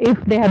them, if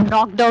they have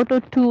knocked out a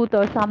tooth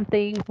or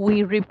something,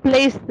 we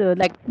replace the,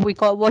 like we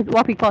call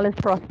what we call as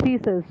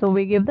prosthesis. So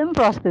we give them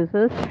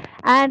prosthesis.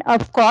 And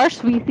of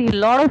course we see a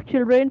lot of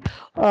children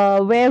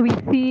where we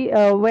see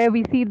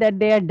that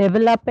they are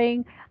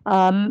developing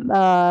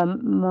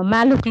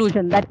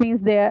malocclusion. That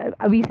means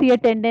we see a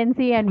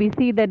tendency and we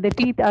see that the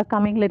teeth are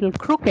coming little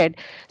crooked.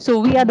 So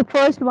we are the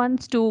first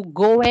ones to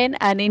go in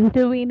and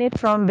intervene it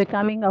from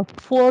becoming a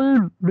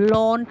full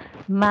blown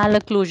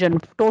malocclusion,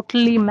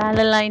 totally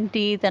malaligned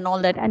teeth and all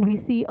that. And we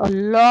see a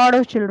lot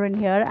of children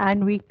here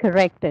and we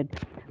correct it.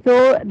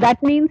 So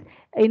that means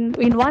in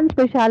one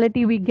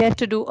specialty we get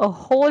to do a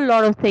whole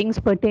lot of things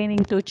pertaining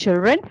to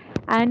children,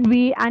 and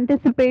we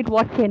anticipate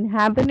what can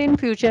happen in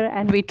future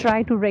and we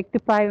try to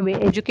rectify, we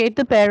educate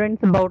the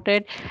parents about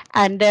it,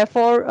 and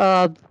therefore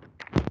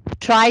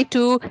try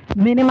to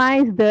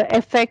minimize the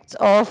effects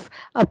of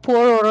a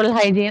poor oral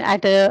hygiene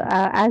as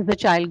the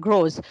child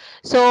grows.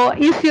 So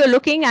if you're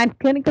looking at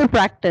clinical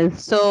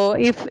practice, so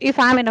if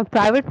I'm in a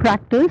private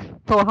practice,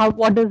 so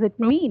what does it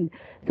mean?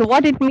 So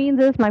what it means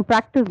is my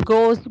practice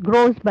grows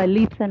by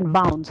leaps and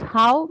bounds.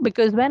 How?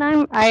 Because when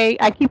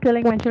I keep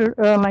telling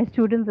my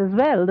students as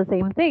well the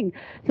same thing.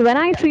 So when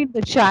I Yeah. treat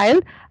the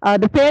child,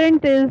 the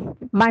parent is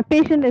my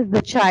patient is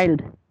the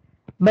child,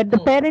 but the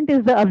Mm. parent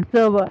is the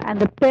observer, and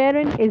the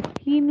parent is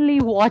keenly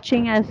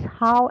watching as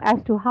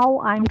to how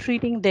I'm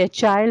treating their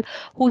child,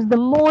 who's the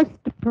most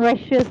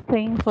precious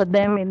thing for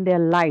them in their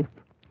life.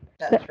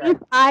 So That's if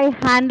right. I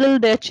handle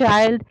their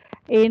child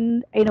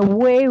in a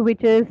way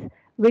which is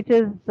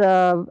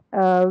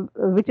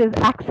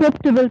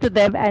acceptable to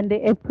them and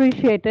they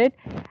appreciate it,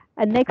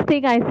 and next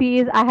thing I see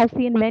is I have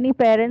seen many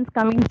parents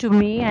coming to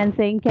me and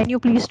saying, "Can you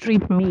please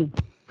treat me?"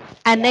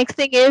 And Yeah. next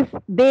thing is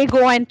they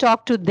go and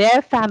talk to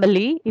their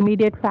family,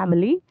 immediate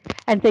family,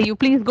 and say, "You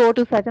please go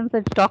to such and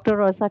such doctor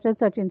or such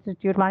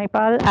institute,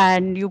 Manipal,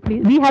 and you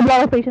please." We have a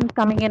lot of patients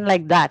coming in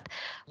like that.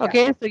 Yeah.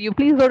 Okay, so you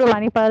please go to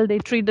Manipal. They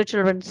treat the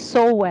children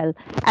so well,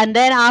 and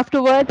then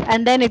afterwards,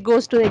 and then it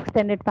goes to the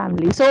extended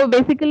family. So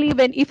basically,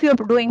 when if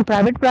you're doing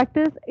private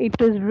practice,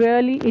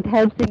 it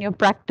helps in your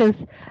practice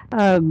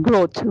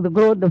growth.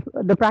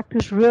 The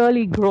practice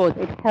really grows.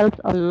 It helps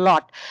a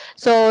lot.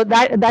 So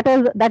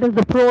that is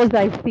the pros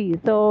I see.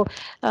 So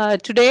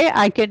today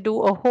I can do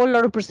a whole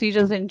lot of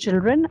procedures in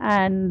children,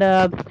 and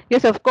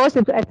yes, of course,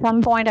 if at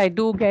some point I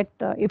do get,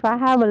 if I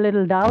have a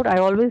little doubt, I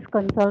always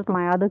consult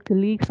my other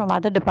colleagues from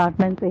other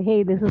departments. Say,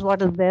 hey, this is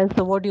what is there.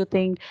 So what do you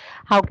think?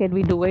 How can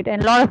we do it?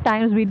 And a lot of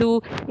times we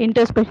do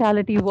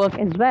interspeciality work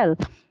as well.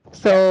 Yeah.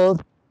 So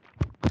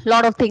a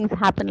lot of things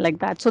happen like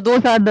that. So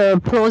those are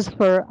the pros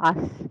for us.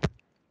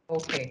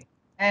 Okay.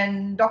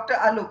 And Dr.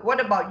 Alok,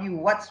 what about you?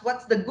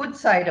 What's the good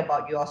side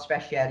about your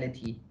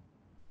specialty?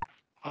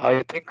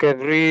 I think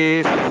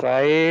every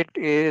side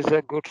is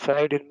a good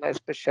side in my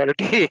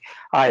specialty.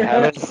 I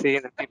haven't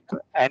seen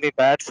any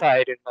bad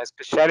side in my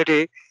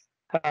specialty.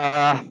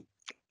 Uh,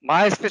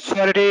 my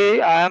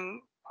specialty,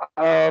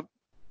 uh,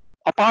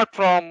 apart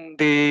from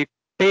the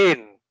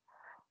pain,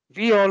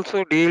 we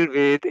also deal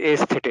with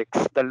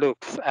aesthetics, the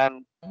looks,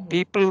 and Mhm.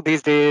 people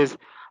these days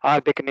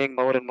are becoming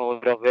more and more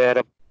aware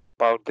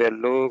about their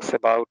looks,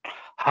 about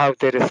how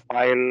their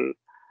smile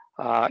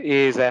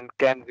is, and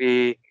can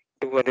we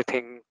do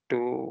anything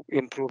to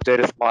improve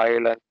their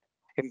smile and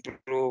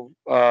improve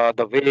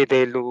the way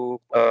they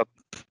look,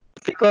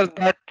 because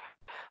that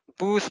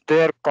boosts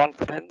their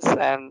confidence.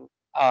 And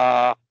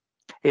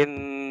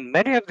in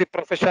many of the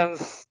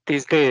professions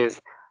these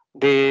days,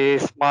 the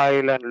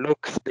smile and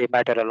looks, they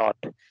matter a lot.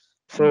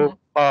 So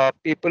Mhm.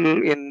 people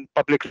in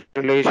public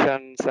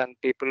relations and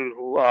people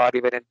who are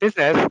even in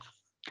business,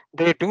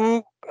 they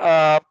do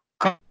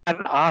come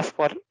and ask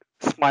for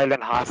smile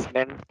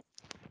enhancement,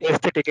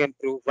 aesthetic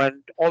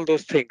improvement, all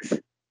those things.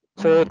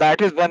 So Mhm.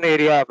 that is one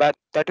area, but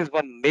that is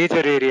one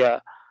major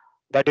area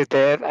that is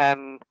there.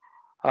 And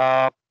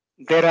uh,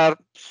 there are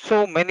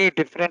so many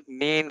different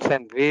means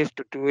and ways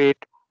to do it.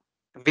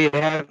 We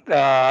have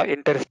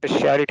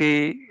interspeciality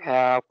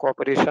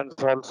cooperations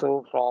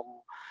also from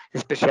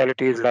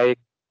specialties like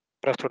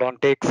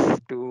prosthodontics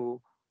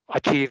to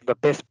achieve the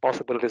best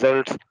possible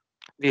results.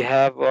 We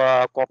have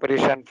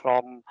cooperation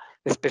from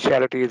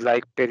specialties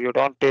like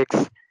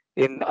periodontics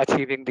in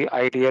achieving the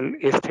ideal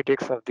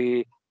aesthetics of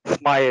the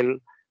smile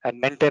and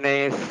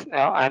maintenance,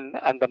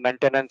 and the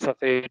maintenance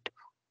of it.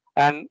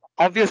 And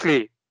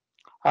obviously,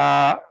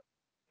 uh,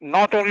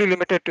 not only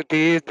limited to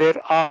these,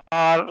 there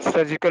are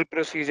surgical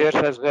procedures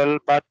as well,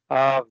 but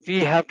we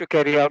have to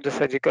carry out the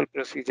surgical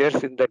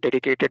procedures in the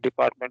dedicated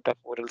department of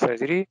oral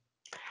surgery.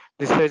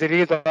 The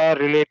surgeries are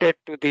related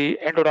to the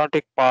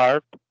endodontic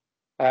part,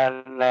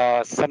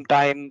 and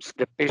sometimes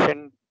the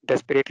patient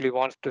desperately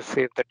wants to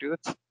save the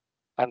tooth,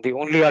 and the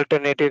only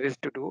alternative is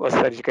to do a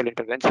surgical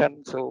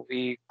intervention. So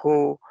we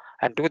go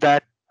and do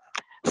that.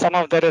 Some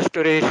of the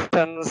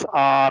restorations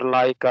are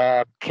like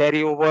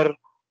carryover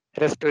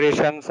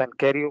restorations and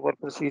carryover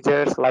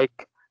procedures,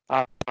 like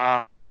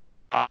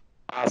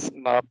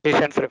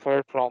patients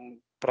referred from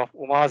Prof.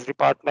 Uma's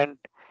department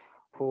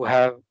who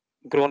have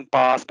grown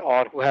past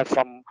or who have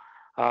some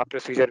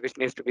procedure which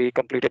needs to be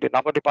completed in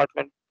our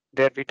department.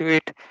 There we do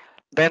it.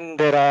 Then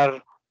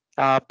there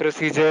are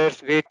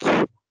procedures which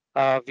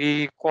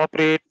we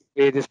cooperate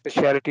with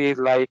specialties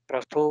like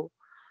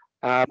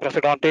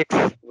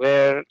prosthodontics,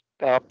 where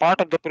part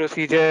of the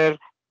procedure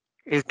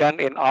is done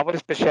in our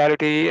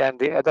specialty and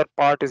the other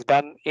part is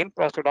done in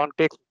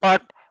prosthodontics,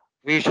 but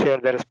we share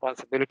the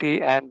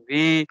responsibility and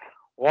we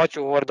watch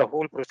over the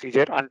whole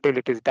procedure until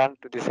it is done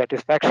to the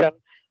satisfaction.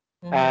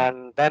 Mhm.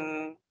 And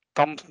then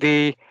comes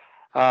the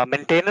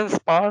maintenance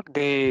part,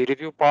 the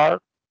review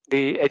part,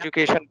 the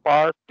education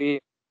part,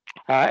 the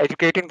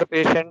educating the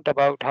patient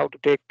about how to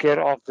take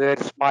care of their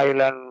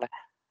smile and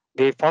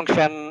the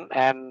function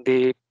and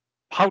the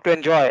how to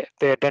enjoy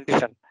their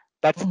dentition.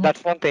 Mhm.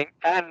 That's one thing.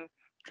 And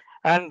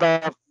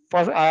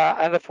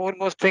the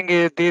foremost thing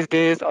is these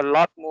days a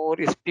lot more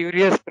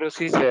spurious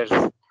procedures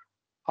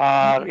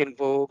are Mhm. in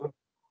vogue,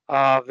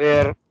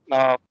 where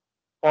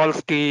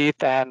false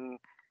teeth and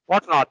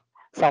whatnot,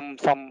 some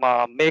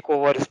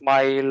makeover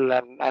smile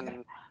and Yeah.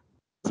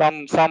 some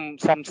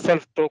some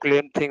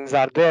self-proclaimed things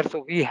are there.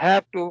 So we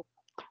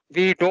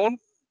don't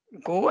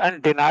go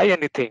and deny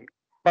anything,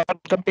 but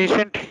the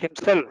patient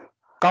himself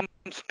comes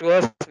to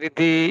us with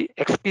the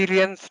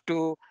experience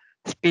to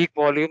speak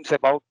volumes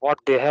about what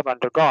they have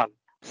undergone.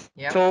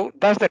 Yep. So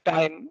that's the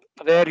time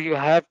where you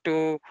have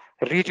to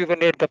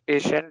rejuvenate the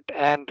patient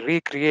and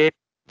recreate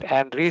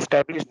and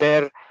reestablish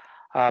their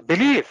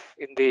belief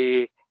in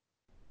the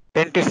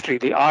dentistry,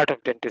 the art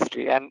of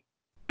dentistry. And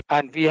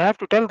we have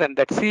to tell them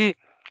that, see,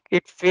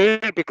 it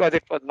failed because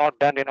it was not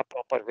done in a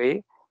proper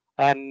way,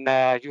 and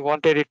you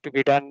wanted it to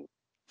be done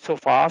so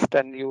fast,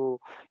 and you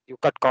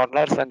cut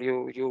corners, and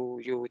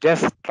you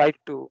just tried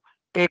to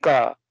take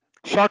a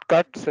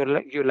shortcut,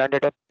 so you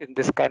landed up in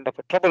this kind of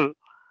a trouble.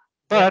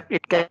 But Yep.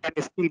 it can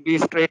still be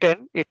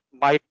straightened. It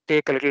might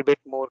take a little bit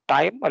more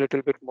time, a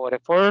little bit more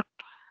effort,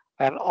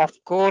 and of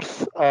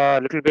course a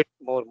little bit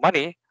more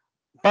money.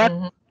 But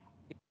Mm-hmm.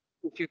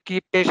 if you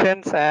keep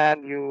patience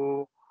and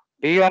you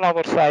be on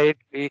our side,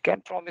 we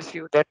can promise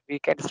you that we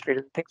can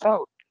straighten things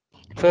out.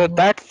 So Mm-hmm.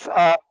 that's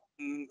a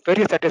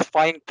very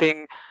satisfying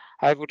thing,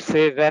 I would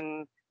say,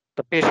 when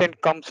the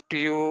patient comes to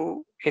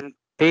you in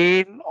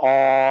pain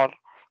or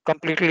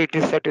completely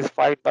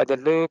dissatisfied by the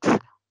looks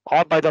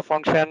or by the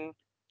function,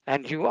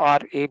 and you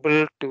are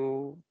able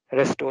to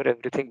restore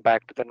everything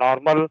back to the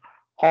normal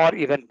or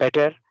even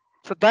better.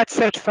 So that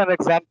sets an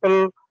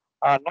example,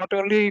 not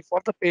only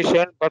for the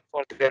patient but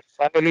for their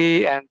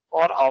family and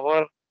for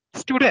our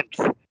students.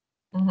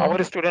 Mm-hmm.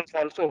 Our students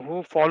also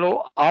who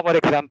follow our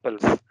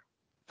examples. So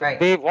Right.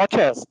 they watch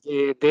us,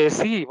 they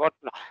see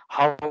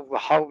how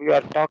how we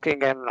are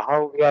talking and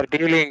how we are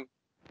dealing.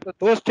 So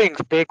those things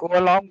they go a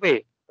long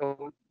way.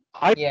 So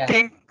I Yeah.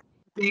 think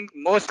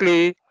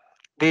mostly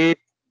the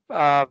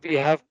we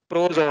have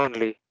pros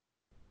only.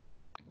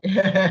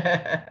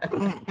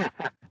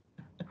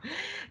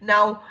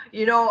 Now,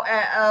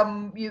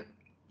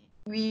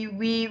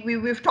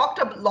 we've talked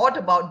a lot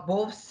about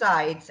both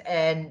sides,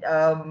 and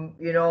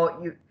there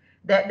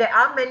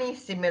are many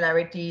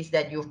similarities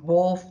that you've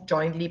both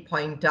jointly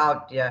point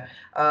out, yeah,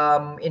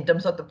 in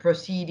terms of the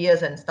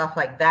procedures and stuff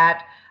like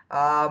that.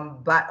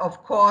 But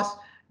of course,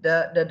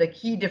 the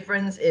key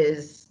difference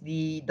is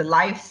the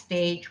life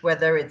stage,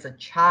 whether it's a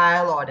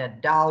child or an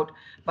adult.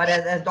 But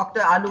as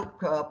Dr.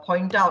 Alok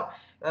point out,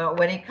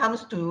 when it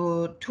comes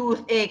to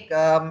toothache,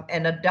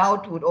 an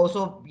adult would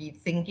also be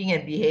thinking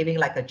and behaving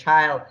like a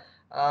child.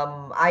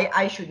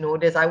 I should know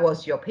this. I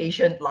was your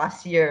patient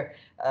last year,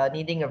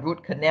 needing a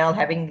root canal,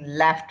 having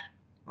left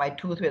my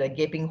tooth with a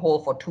gaping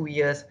hole for 2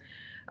 years.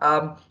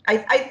 I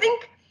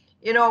think,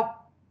 you know,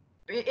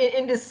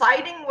 in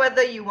deciding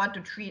whether you want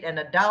to treat an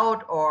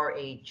adult or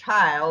a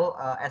child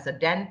as a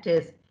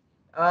dentist,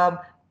 um,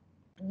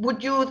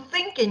 would you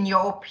think, in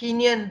your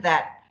opinion,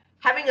 that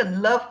having a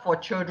love for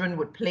children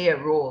would play a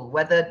role,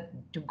 whether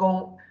to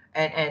go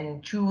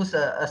and choose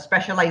a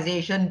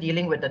specialization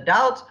dealing with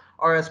adults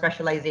or a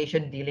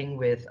specialization dealing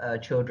with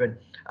children?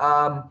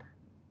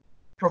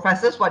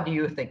 Professors, what do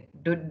you think?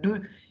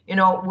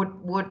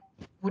 Would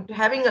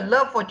having a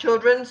love for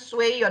children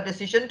sway your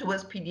decision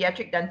towards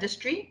pediatric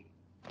dentistry?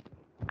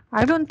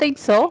 I don't think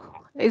so.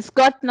 It's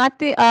got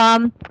nothing.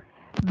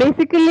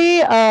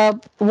 Basically,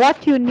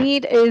 what you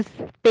need is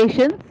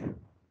patience.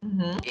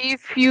 Mm-hmm.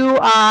 If you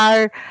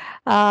are,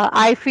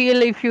 I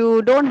feel if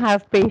you don't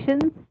have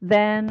patience,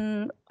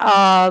 then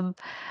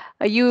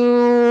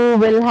you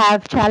will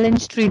have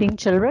challenge treating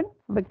children,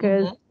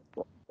 because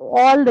Mm-hmm.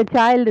 all the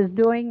child is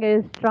doing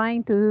is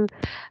trying to,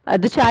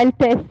 the child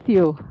tests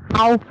you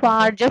how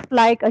far, Mm-hmm. just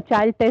like a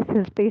child tests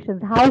his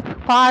patience, how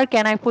far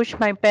can I push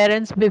my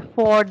parents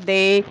before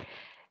they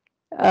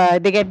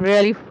get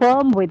really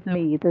firm with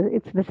me.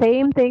 It's the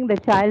same thing the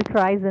child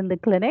tries in the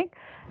clinic.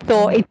 So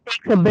Mm-hmm. it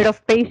takes a bit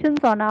of patience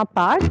on our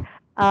part.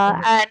 Mm-hmm.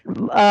 And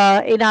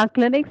in our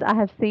clinics, I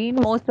have seen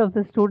most of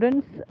the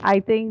students, I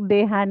think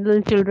they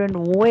handle children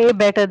way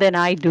better than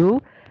I do.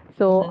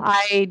 So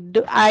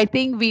Mm-hmm. I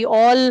think we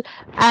all,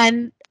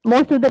 and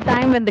most of the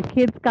time when the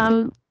kids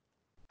come,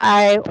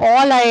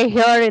 all I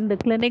hear in the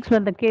clinics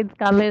when the kids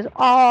come is,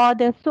 "Oh,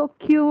 they're so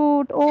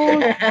cute.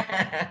 Oh,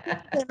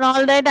 and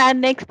all that."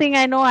 And next thing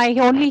I know, I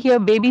only hear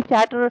baby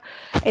chatter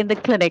in the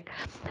clinic.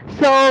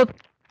 So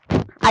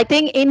I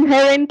think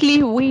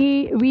inherently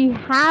we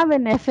have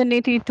an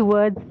affinity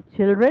towards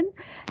children.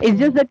 It's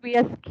just Mhm. that we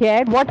are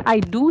scared. What I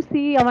do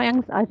see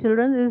amongst our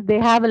children is they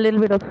have a little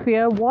bit of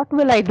fear. What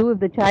will I do if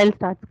the child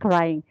starts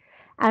crying?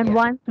 And Yeah.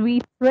 once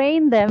we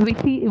train them, we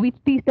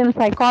teach them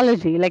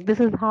psychology. Like, this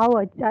is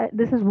how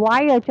this is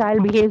why a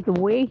child behaves the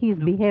way he's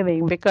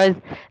behaving, because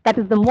that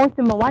is the most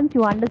important. Once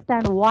you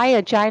understand why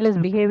a child is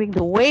behaving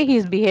the way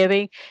he's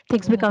behaving,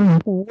 things Mhm.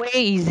 become way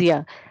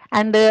easier.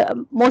 And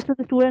most of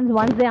the students,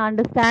 once they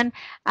understand,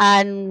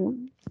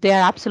 and they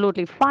are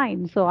absolutely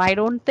fine. So I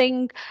don't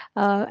think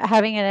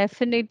having an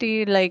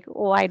affinity, like,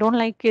 oh, I don't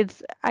like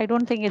kids, I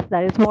don't think it's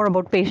that. It's more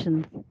about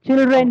patience.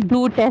 Children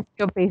do test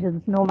your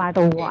patience no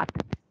matter Okay. what.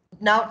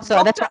 Now,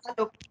 So that's what.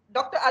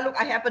 Dr. Aluk,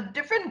 I have a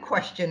different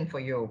question for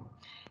you.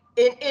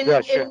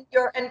 Yeah, sure. in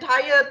your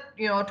entire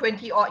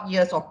 20 odd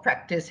years of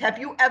practice, have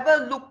you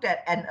ever looked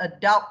at an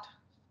adult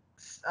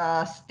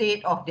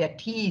state of their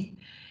teeth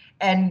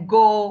and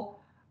go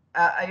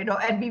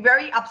and be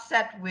very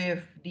upset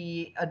with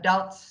the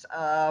adults,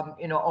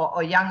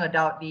 or young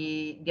adult,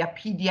 their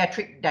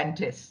pediatric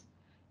dentist?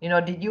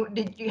 Did you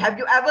have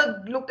you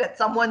ever looked at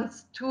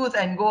someone's tooth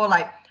and go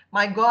like,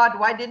 my God,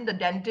 why didn't the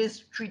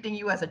dentist treating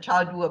you as a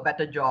child do a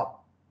better job?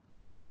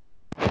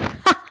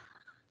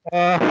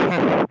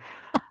 Uh,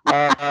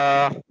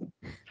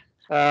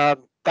 uh,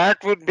 that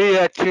would be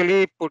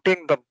actually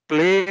putting the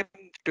blame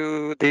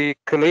to the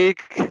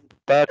colleague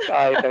that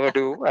I never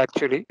do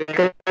actually,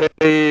 because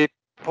the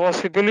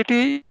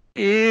possibility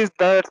is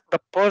that the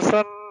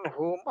person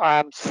whom I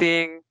am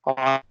seeing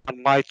on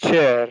my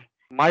chair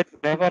might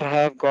never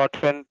have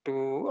gotten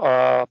to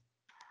a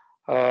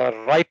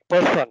right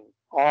person,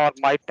 or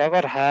might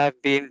never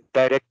have been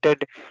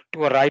directed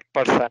to a right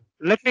person.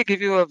 Let me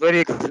give you a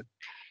very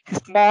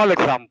small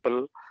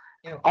example.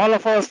 Okay. All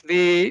of us,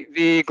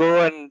 we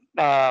go and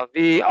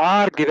we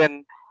are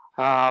given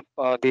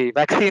the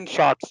vaccine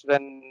shots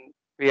when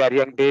we are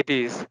young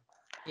babies.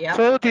 Yep.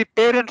 So the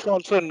parents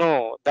also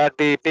know that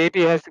the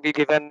baby has to be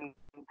given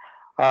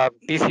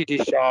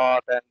BCG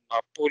shot and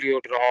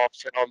polio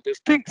drops and all those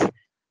things,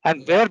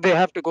 and where Yep. they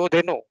have to go,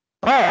 they know.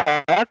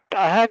 But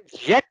I have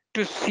yet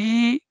to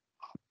see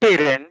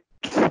parents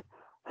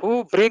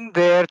who bring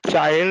their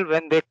child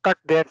when they cut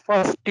their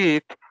first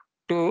teeth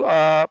to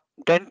a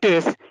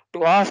dentist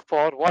to ask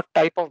for what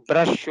type of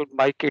brush should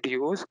my kid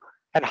use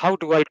and how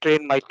do I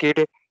train my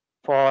kid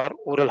for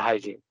oral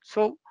hygiene.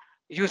 So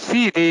you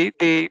see the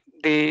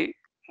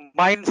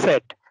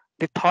mindset,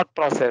 the thought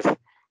process.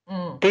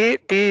 Mm. They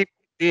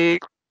the the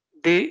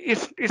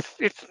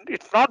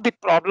it's not the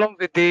problem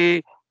with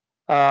the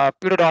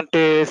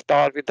periodontist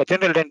or with the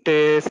general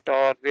dentist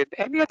or with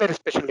any other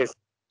specialist.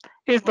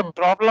 Is the Mm.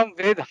 problem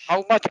with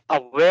how much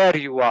aware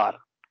you are.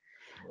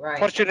 Right.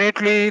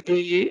 Fortunately,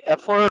 the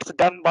efforts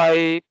done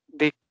by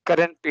the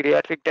current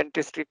pediatric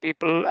dentistry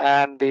people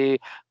and the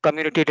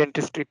community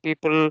dentistry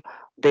people,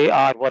 they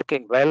are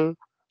working well,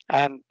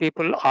 and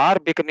people are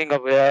becoming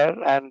aware,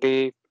 and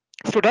the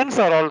students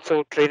are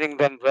also training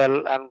them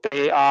well, and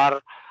they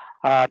are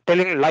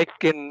telling, like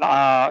in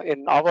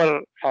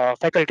our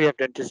faculty of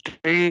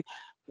dentistry,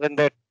 when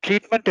the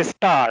treatment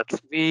starts,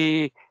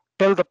 we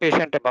tell the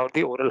patient about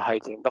the oral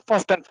hygiene. The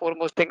first and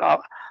foremost thing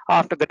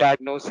after the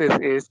diagnosis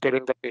is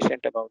telling the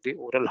patient about the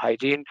oral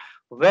hygiene,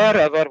 Mm-hmm.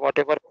 wherever,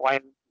 whatever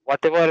point,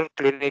 whatever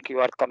clinic you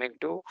are coming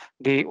to,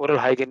 the oral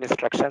hygiene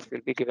instructions will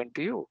be given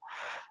to you.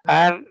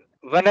 Right. And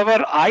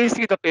whenever I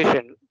see the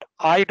patient,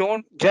 I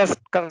don't just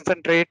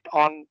concentrate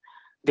on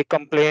the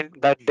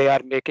complaint that they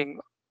are making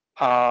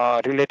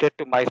related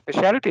to my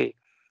specialty.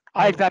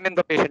 I Mm. examine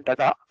the patient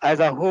as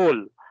a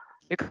whole,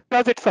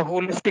 because it's a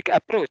holistic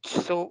approach.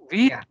 So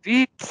Yeah.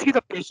 we see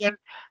the patient.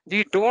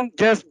 We don't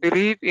just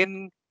believe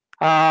in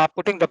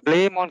putting the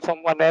blame on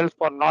someone else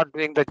for not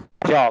doing the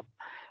job.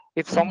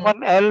 If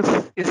someone Mm-hmm.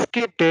 else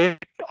skipped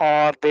it,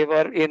 or they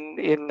were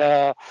in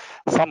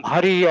some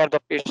hurry, or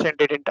the patient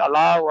didn't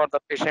allow, or the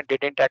patient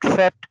didn't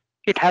accept,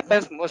 it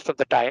happens most of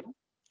the time.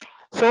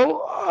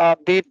 So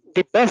the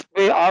best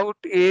way out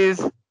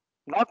is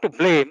not to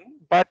blame,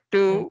 but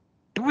to Mm.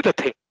 do the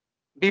thing,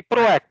 be Right.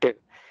 proactive.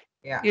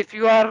 Yeah. If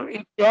you are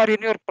in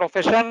your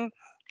profession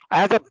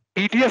as a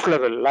PDS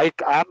level,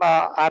 like I'm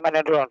an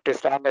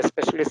endodontist, I'm a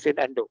specialist in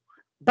endo,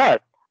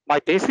 but my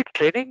basic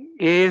training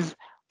is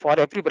for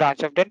every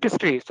branch of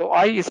dentistry. So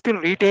I still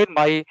retain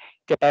my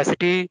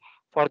capacity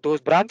for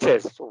those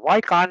branches. So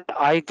why can't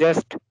I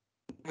just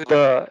do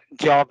the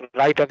job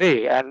right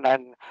away? And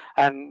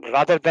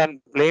rather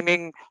than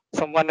blaming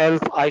someone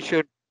else, I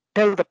should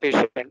tell the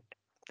patient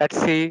that,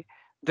 see,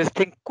 this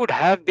thing could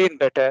have been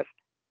better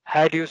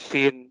had you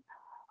seen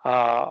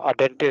a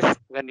dentist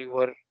when you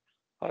were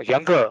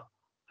younger,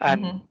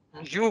 and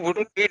Mm-hmm. you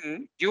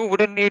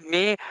wouldn't need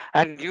me,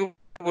 and you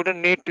wouldn't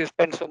need to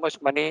spend so much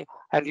money,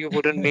 and you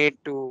wouldn't need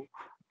to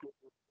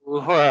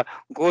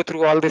go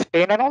through all this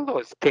pain and all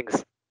those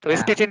things. So Yeah.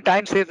 stitch in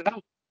time says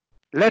now.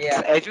 Let's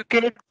Yeah.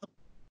 educate the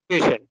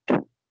patient.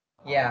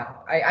 Yeah,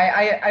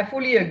 I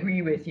fully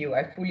agree with you.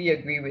 I fully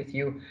agree with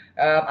you.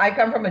 I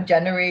come from a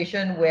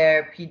generation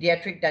where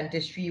pediatric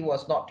dentistry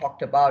was not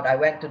talked about. I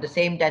went to the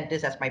same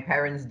dentist as my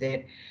parents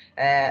did.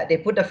 They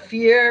put a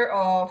fear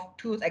of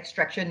tooth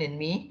extraction in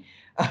me.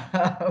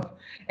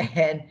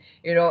 And,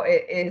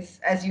 it is,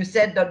 as you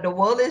said, the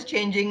world is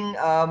changing.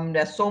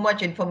 There's so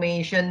much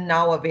information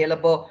now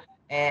available.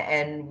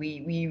 And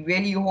we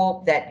really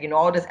hope that,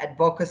 all this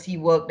advocacy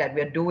work that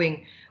we're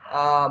doing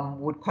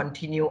would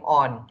continue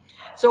on.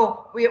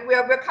 So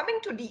we're coming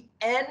to the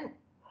end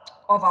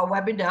of our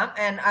webinar,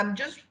 and I'm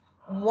just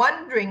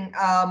wondering,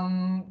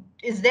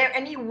 is there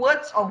any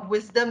words of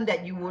wisdom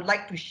that you would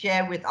like to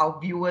share with our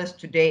viewers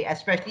today,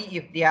 especially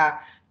if they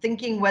are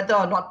thinking whether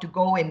or not to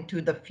go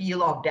into the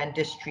field of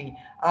dentistry?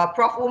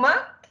 Prof.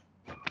 Uma?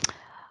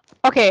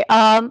 Okay,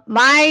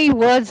 my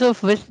words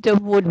of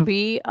wisdom would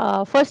be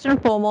first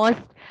and foremost,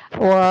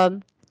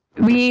 um,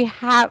 we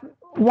have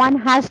one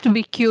has to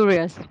be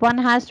curious. One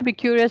has to be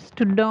curious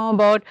to know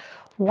about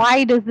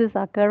why does this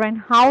occur and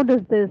how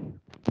does this,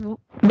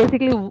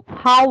 basically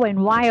how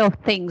and why of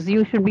things.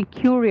 You should be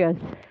curious,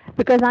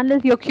 because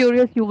unless you're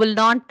curious, you will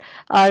not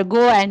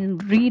go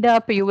and read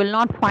up, you will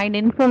not find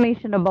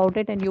information about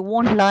it, and you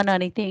won't learn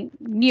anything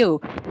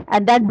new.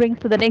 And that brings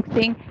to the next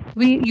thing.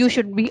 You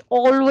should be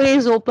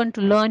always open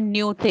to learn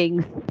new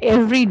things.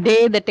 Every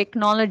day the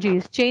technology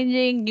is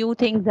changing, new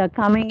things are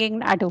coming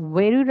in at a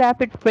very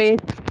rapid pace,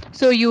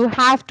 so you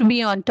have to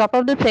be on top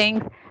of the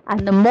things.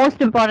 And the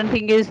most important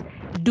thing is,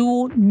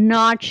 do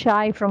not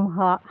shy from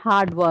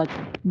hard work.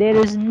 There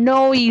is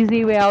no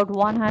easy way out.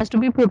 One has to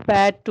be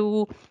prepared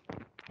to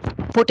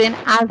put in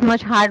as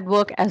much hard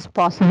work as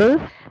possible.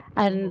 Mhm.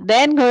 And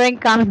then going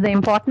comes the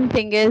important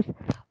thing is,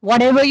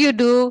 whatever you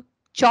do,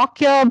 chalk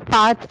your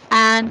path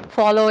and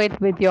follow it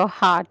with your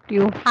heart.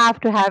 You have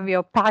to have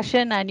your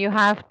passion and you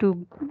have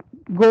to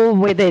go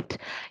with it.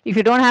 If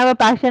you don't have a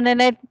passion in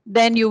it,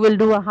 then you will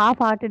do a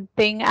half-hearted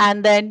thing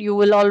and then you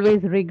will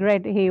always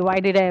regret, hey, why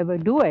did I ever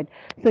do it?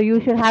 So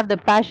you should have the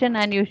passion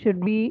and you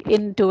should be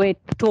into it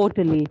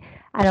totally.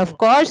 And of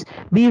course,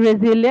 be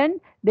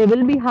resilient. There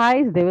will be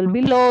highs, there will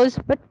be lows,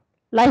 but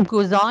life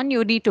goes on.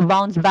 You need to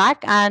bounce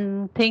back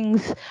and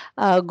things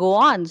go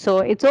on. So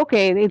it's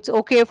okay. It's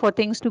okay for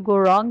things to go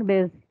wrong.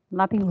 There's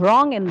nothing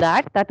wrong in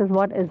that. That is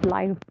what is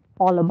life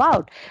all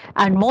about.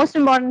 And most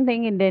important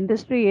thing in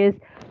dentistry is,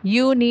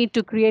 you need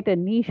to create a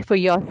niche for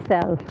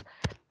yourself.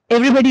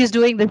 Everybody is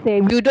doing the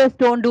same. You just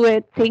don't do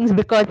it things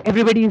because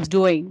everybody is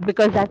doing,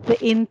 because that's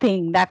the in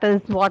thing. That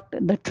is what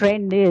the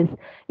trend is.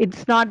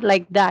 It's not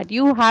like that.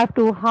 You have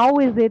to, how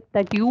is it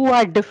that you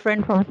are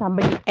different from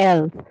somebody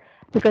else?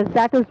 Because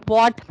that is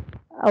what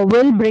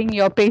will bring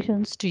your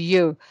patients to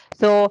you.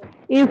 So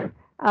if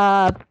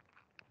uh,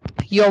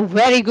 you're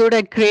very good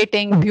at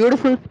creating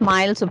beautiful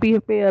smiles, so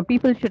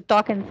people should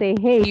talk and say,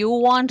 hey, you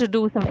want to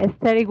do some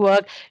aesthetic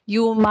work,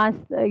 you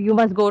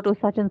must go to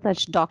such and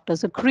such doctor.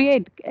 So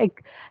create,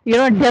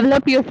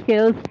 develop your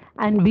skills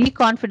and be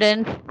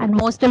confident, and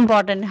most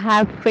important,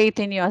 have faith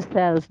in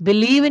yourself,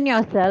 believe in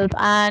yourself,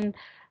 and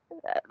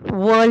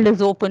world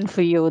is open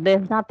for you.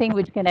 There's nothing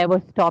which can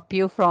ever stop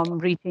you from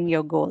reaching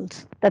your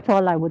goals. That's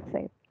all I would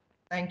say.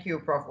 Thank you,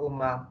 Prof.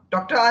 Uma.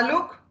 Dr.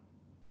 Alok,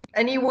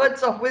 any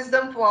words of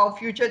wisdom for our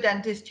future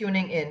dentists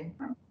tuning in?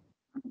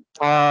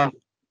 Uh,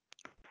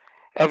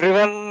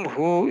 Everyone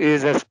who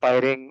is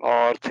aspiring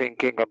or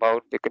thinking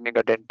about becoming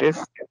a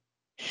dentist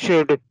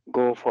should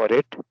go for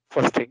it.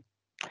 First thing,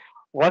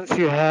 once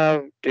you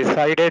have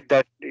decided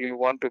that you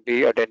want to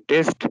be a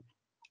dentist,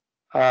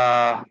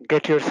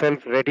 get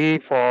yourself ready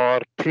for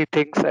three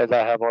things, as I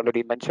have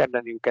already mentioned,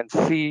 and you can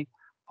see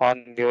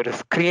on your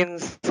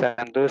screens.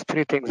 And those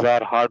three things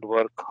are hard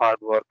work,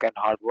 and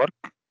hard work.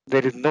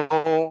 There is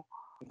no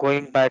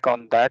going back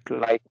on that,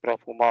 like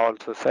Prof. Uma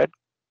also said.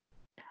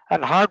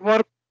 And hard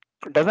work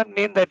doesn't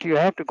mean that you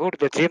have to go to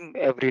the gym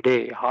every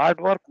day. Hard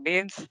work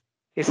means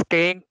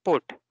staying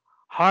put.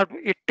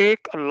 It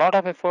take a lot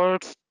of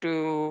efforts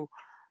to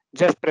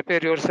just prepare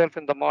yourself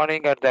in the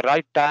morning at the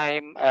right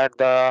time, at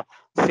the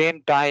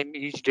same time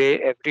each day,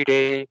 every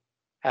day,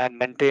 and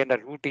maintain a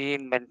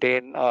routine,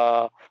 maintain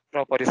a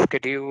proper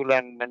schedule,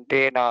 and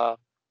maintain a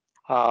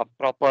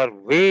proper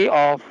way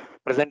of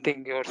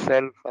presenting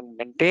yourself and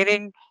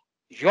maintaining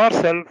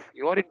yourself,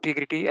 your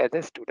integrity as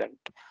a student.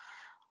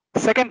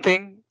 Second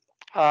thing,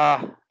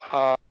 uh,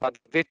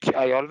 which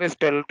I always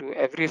tell to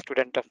every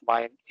student of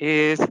mine,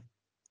 is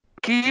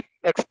keep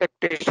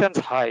expectations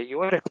high,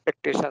 your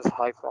expectations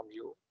high from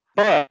you,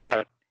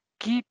 but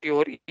keep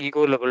your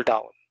ego level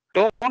down.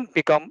 Don't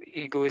become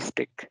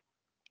egoistic.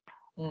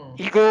 Mm,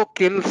 Ego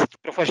kills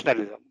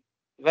professionalism.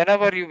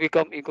 Whenever you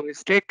become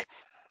egoistic,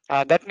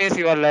 that means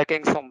you are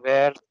lacking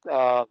somewhere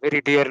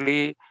very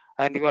dearly,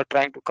 and you are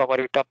trying to cover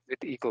it up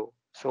with ego.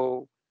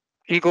 So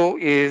ego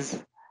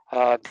is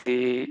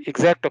the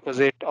exact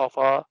opposite of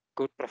a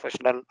good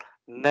professional.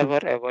 Never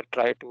ever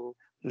try to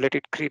let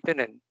it creep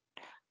in.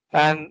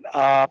 mhm, And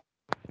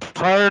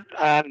third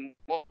and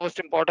most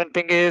important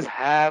thing is,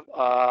 have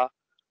a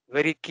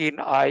very keen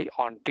eye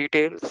on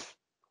details.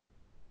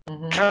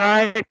 mhm,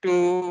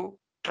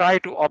 Try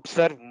to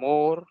observe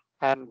more,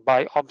 and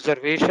by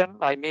observation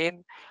I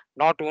mean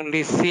not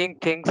only seeing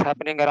things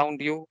happening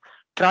around you,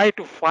 try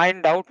to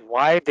find out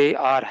why they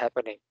are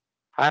happening.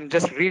 I'm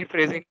just mhm.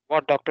 rephrasing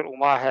what Dr.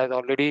 Uma has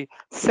already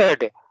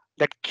said,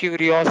 that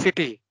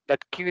curiosity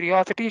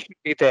should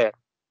be there.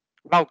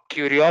 Now,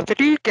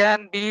 curiosity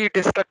can be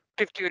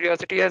destructive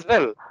curiosity as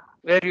well,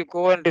 where you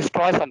go and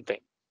destroy something.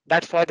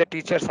 That's why the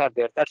teachers are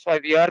there. That's why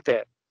we are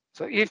there.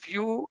 So, if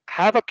you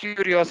have a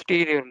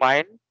curiosity in your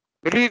mind,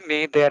 believe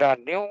me, there are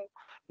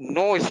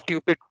no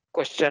stupid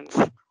questions.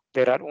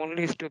 There are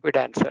only stupid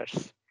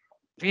answers.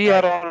 We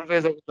are Right.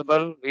 always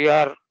available. We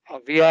are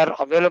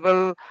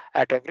available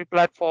at every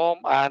platform,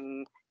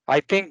 and I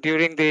think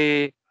during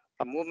the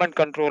movement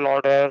control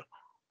order,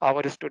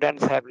 our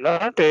students have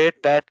learned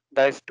it that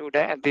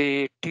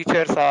the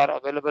teachers are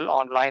available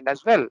online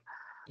as well.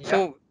 Yeah.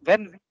 So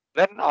when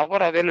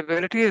our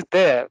availability is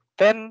there,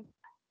 then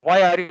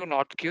Why are you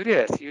not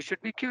curious? You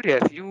should be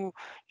curious. You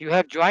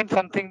have joined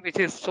something which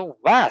is so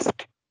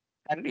vast,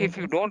 and if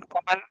you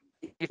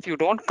Mm-hmm.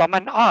 don't come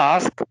and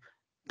ask,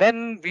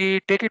 then we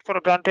take it for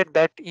granted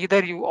that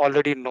either you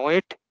already know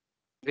it,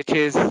 which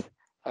is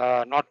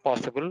not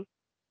possible,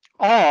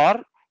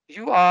 or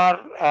you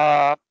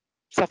are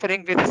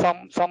suffering with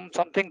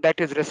something that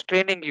is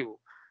restraining you.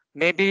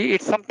 Maybe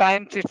it's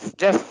sometimes it's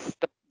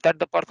just that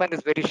the person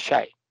is very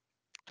shy.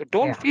 So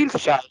don't Yeah. feel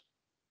shy.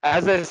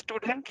 As a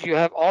student, you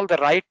have all the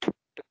right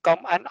to come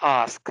and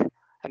ask,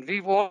 and we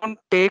won't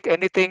take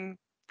anything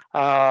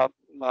uh,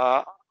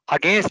 uh,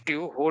 against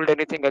you, hold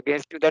anything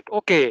against you. That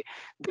okay,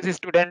 this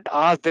student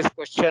asked this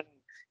question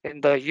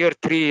in the year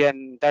 3,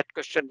 and that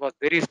question was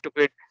very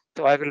stupid.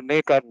 So I will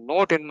make a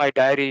note in my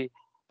diary,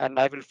 and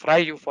I will fry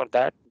you for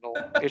that. No,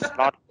 it's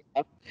not.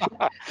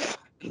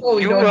 Oh,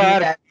 we you don't do are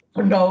that.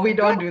 No, we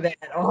no, don't do that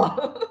at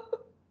all.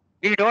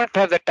 we don't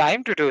have the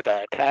time to do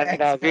that,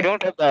 and we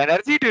don't have the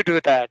energy to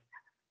do that.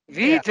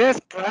 We Yeah.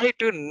 just try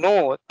to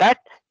know that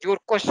your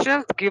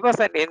questions give us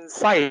an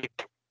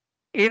insight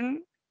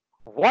in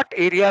what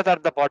areas are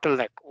the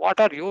bottleneck, what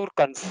are your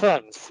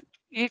concerns.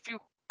 If you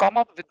come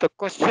up with the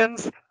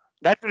questions,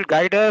 that will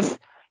guide us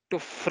to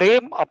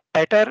frame a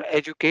better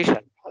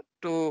education.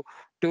 To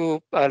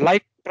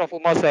like Prof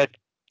Uma said,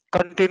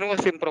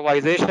 continuous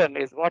improvisation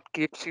is what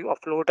keeps you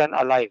afloat and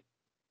alive.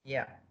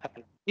 Yeah.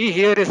 And we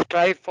here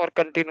strive for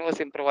continuous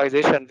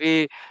improvisation.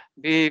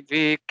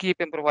 We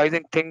keep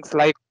improvising things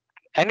like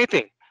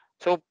anything.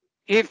 So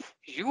if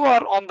you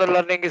are on the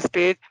learning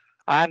stage,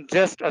 I am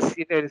just a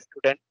senior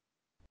student,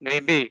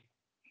 maybe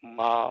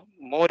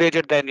more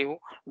aged than you,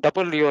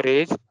 double your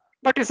age,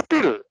 but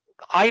still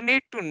I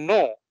need to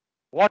know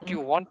what Mm. you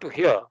want to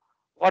hear,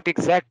 what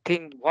exact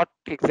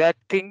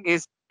thing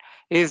is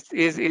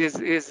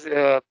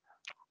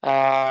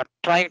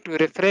trying to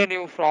refrain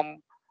you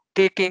from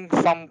taking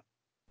some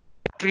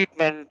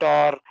treatment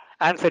or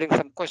answering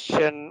some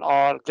question,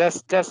 or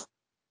just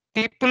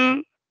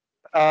people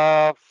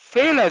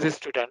fail as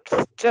students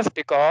just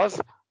because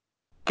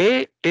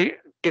they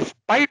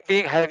despite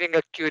being having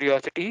a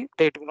curiosity,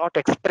 they do not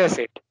express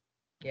it,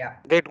 Yeah.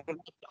 they do not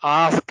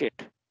ask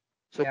it.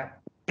 So Yeah.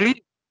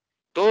 please,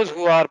 those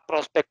who are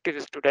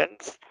prospective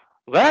students,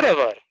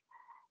 wherever,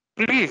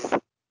 please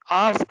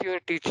ask your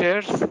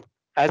teachers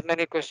as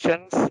many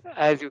questions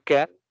as you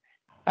can,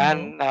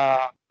 Mm-hmm.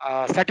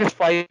 and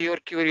satisfy your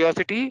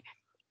curiosity,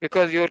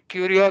 because your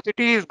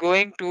curiosity is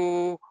going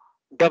to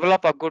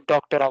develop a good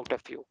doctor out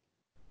of you.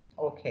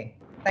 Okay,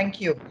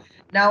 thank you.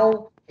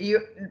 Now,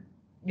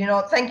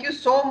 thank you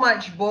so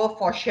much both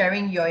for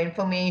sharing your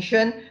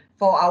information.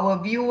 For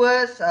our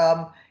viewers,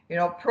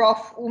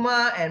 Prof.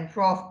 Uma and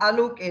Prof.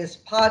 Alok is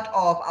part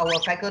of our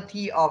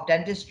Faculty of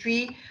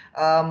Dentistry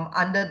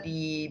under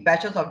the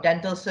Bachelors of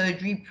Dental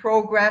Surgery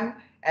program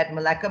at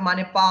Malacca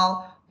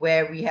Manipal,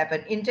 where we have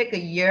an intake a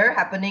year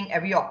happening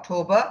every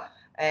October,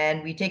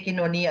 and we take in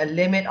only a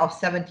limit of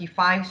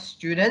 75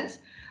 students.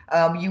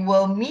 You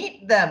will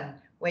meet them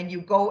when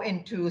you go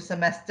into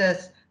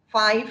semesters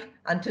 5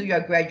 until your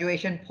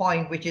graduation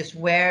point, which is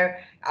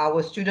where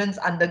our students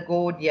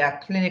undergo their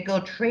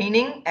clinical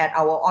training at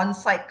our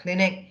on-site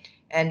clinic.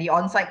 And the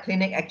on-site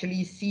clinic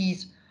actually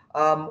sees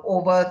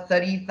over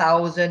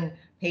 30,000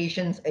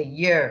 patients a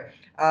year.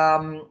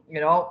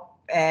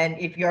 And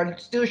if you're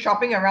still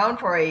shopping around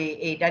for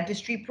a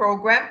dentistry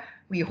program,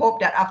 we hope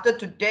that after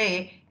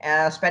today,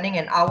 spending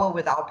an hour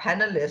with our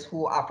panelists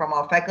who are from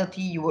our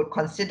faculty, you would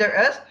consider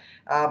us,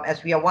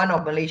 as we are one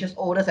of Malaysia's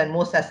oldest and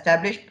most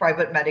established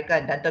private medical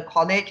and dental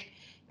college.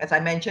 As I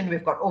mentioned,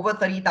 we've got over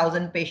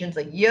 30,000 patients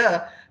a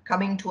year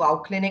coming to our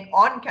clinic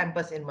on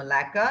campus in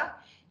Malacca.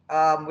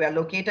 We are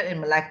located in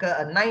Malacca,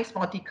 a nice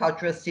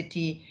multicultural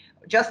city,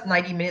 just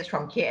 90 minutes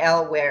from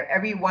KL, where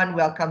everyone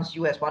welcomes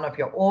you as one of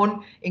your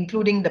own,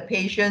 including the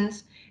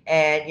patients.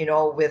 And,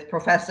 with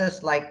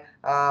professors like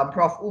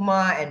Prof.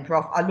 Uma and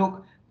Prof.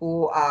 Alok,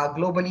 who are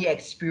globally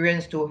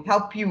experienced to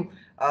help you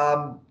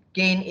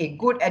gain a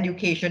good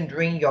education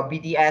during your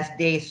BDS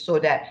days, so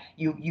that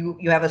you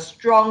have a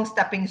strong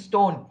stepping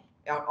stone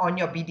on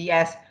your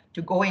BDS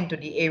to go into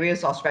the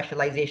areas of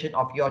specialization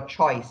of your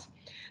choice.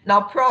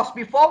 Now, Pros,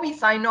 before we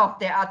sign off,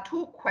 there are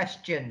two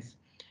questions,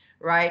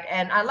 right?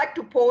 And I'd like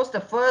to pose the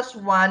first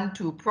one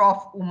to Prof.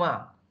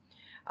 Uma.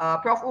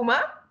 Prof.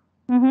 Uma,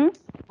 Mm-hmm.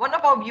 one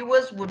of our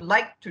viewers would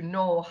like to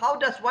know, how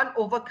does one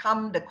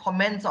overcome the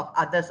comments of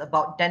others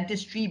about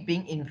dentistry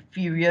being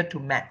inferior to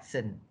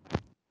medicine?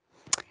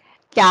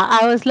 Yeah,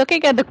 I was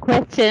looking at the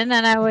question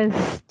and I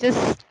was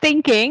just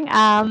thinking,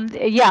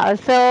 yeah,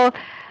 so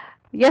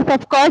yes,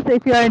 of course,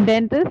 if you're a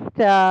dentist,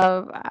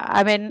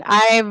 I mean,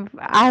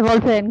 I've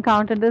also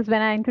encountered this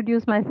when I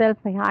introduce myself.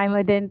 Like, I'm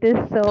a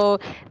dentist. So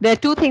there are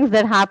two things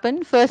that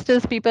happen. First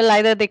is people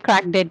either they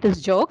crack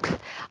dentist jokes,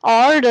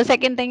 or the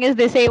second thing is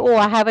they say, "Oh,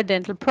 I have a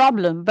dental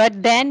problem."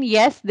 But then,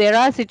 yes, there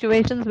are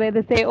situations where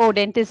they say, "Oh,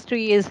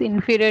 dentistry is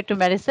inferior to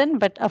medicine,"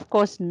 but of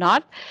course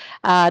not.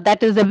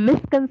 That is a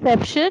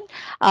misconception,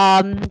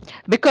 um,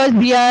 because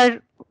we are.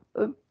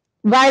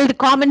 While the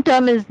common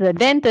term is the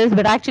dentist,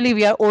 but actually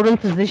we are oral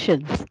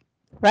physicians.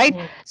 right?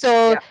 Mm.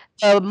 So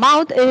Yeah.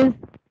 mouth is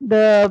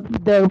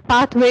the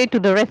pathway to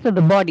the rest of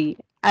the body,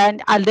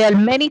 and there are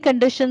many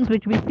conditions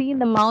which we see in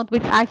the mouth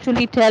which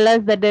actually tell us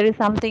that there is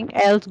something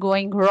else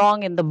going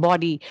wrong in the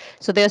body.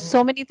 So there are Mm.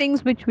 so many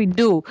things which we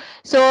do.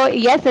 So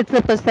yes, it's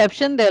a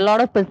perception. There are a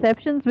lot of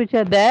perceptions which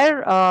are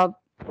there.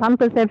 Some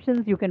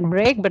perceptions you can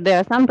break, but there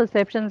are some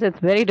perceptions it's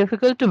very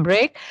difficult to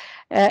break.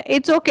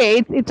 It's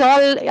okay. It's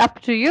all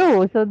up to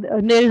you. So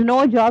there is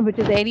no job which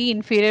is any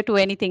inferior to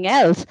anything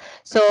else.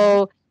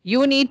 So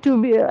you need to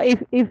be,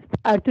 if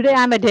today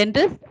I'm a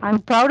dentist, I'm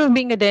proud of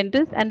being a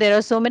dentist, and there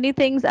are so many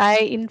things I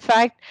in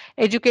fact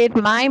educate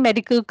my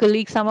medical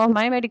colleagues. Some of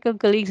my medical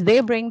colleagues, they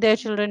bring their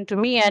children to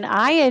me and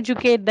I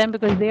educate them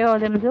because they are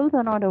themselves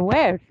are not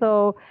aware.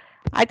 So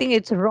I think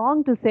it's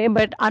wrong to say,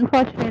 but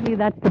unfortunately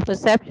that's the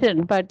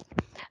perception. But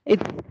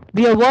it's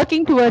we are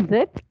working towards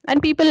it,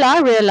 and people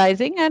are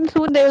realizing, and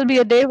soon there will be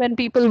a day when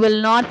people will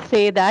not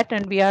say that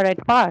and we are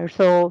at par.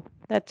 So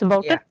that's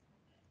about Yeah. it.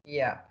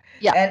 Yeah.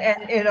 Yeah.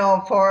 And you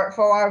know, for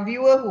our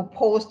viewer who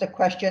posed the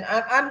question,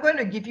 I'm going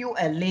to give you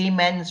a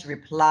layman's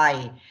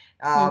reply.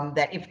 Mm.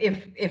 That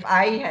if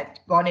I had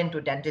gone into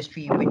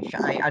dentistry, which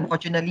I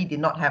unfortunately did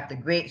not have the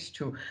grades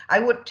to, I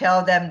would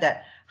tell them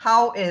that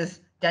how is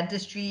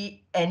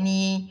dentistry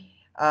any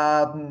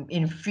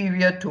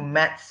inferior to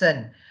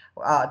medicine?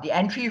 The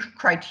entry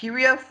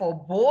criteria for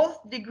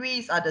both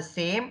degrees are the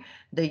same.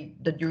 The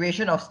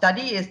duration of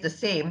study is the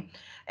same.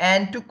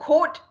 And to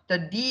quote the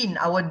dean,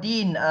 our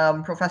dean,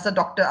 Professor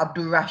Dr.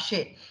 Abdul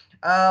Rashid,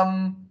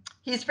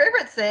 his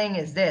favorite saying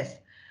is this: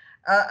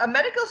 a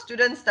medical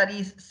student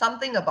studies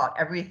something about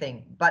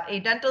everything, but a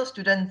dental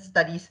student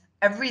studies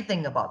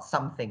everything about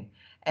something.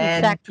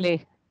 And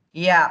Exactly.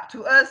 yeah,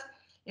 to us,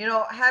 you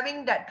know,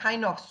 having that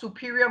kind of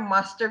superior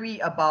mastery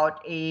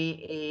about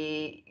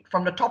a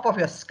from the top of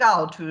your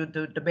skull to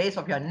the base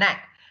of your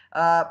neck,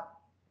 uh,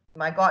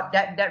 my God,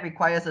 that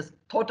requires a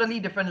totally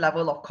different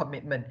level of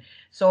commitment.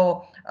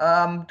 So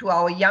to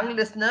our young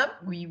listener,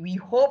 we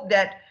hope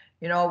that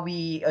you know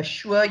we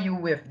assure you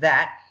with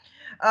that.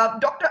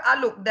 Dr.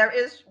 Alok, there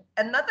is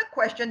another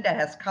question that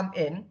has come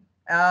in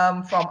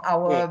from Yeah.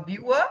 our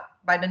viewer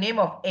by the name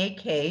of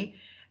AK.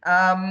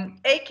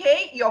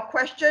 AK, your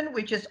question,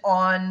 which is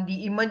on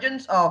the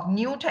emergence of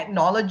new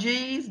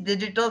technologies,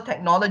 digital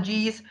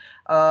technologies,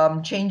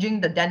 changing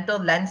the dental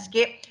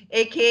landscape.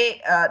 AK,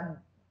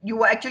 you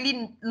will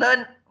actually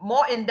learn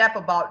more in depth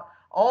about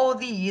all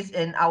these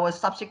in our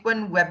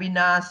subsequent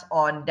webinars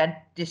on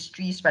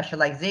dentistry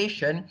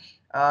specialization,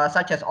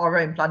 such as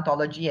oral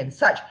implantology and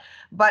such.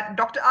 But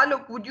Dr.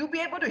 Alok, would you be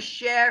able to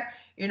share,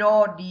 you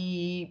know,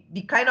 the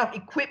kind of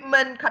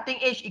equipment, cutting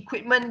edge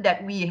equipment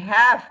that we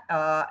have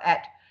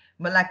at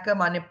Malacca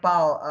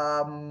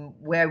Manipal,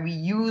 where we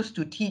used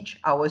to teach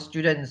our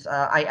students?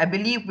 I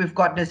believe we've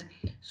got this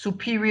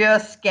superior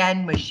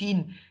scan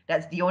machine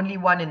that's the only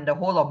one in the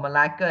whole of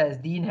Malacca, as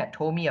Dean had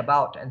told me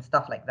about, and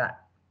stuff like that.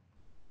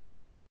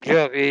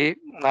 Yeah,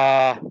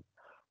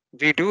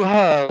 we do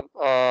have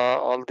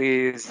all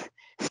these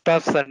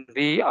stuffs, and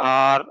we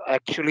are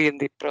actually in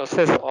the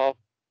process of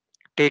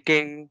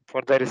taking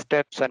further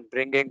steps and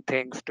bringing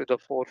things to the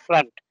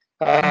forefront.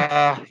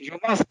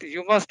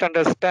 You must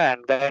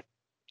understand that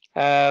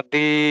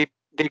the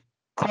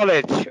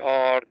college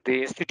or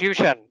the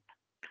institution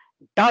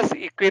does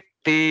equip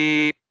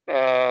the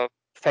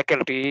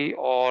faculty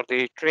or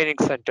the training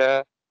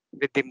center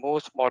with the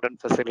most modern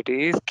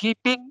facilities,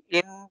 keeping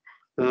in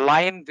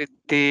line with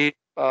the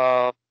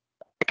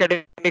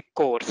academic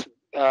course,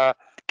 uh,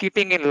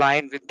 keeping in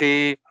line with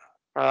the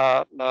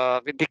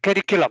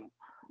curriculum.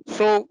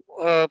 So,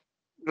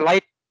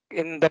 like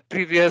in the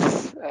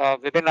previous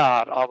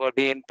webinar, our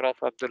Dean Prof.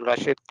 Abdul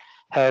Rashid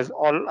has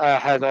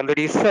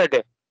already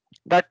said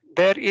that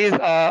there is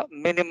a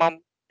minimum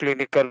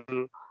clinical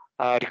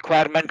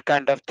requirement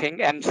kind of thing,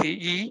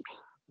 MCE,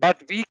 but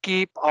we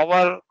keep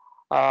our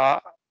uh,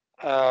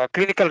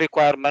 clinical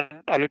requirement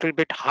a little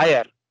bit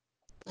higher.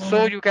 So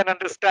Mm-hmm. you can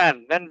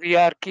understand, when we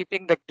are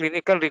keeping the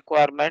clinical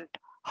requirement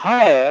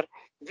higher,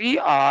 we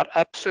are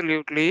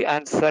absolutely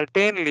and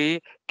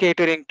certainly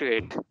catering to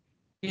it.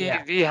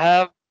 Yeah. We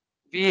have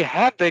the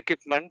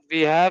equipment,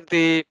 we have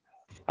the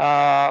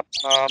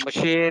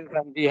machines,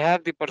 and we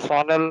have the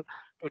personnel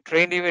to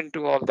train you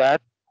into all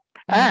that.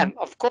 Mm-hmm. And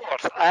of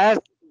course, as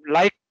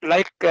like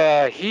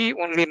he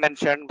only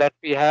mentioned that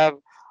we have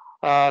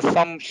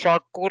some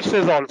short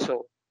courses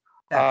also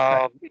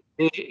That's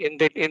right. in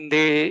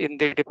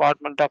the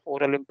department of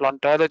oral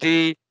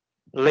implantology,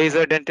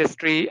 laser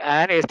dentistry,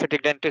 and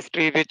aesthetic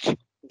dentistry, which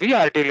we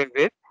are dealing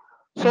with.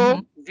 Mm-hmm.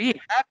 So we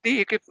have the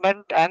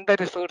equipment and the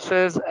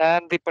resources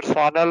and the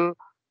personnel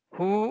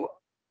who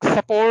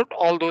support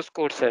all those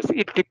courses.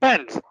 It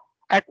depends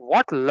at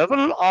what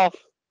level of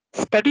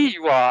study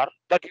you are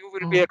that you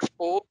will be Mm.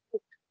 exposed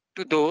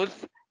to those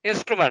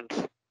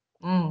instruments.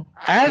 Mm.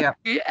 As Yeah.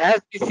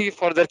 we see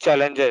further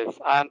challenges,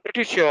 I'm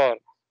pretty sure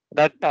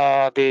that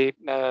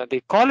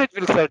the college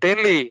will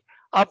certainly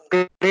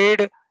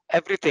upgrade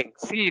everything.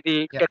 See,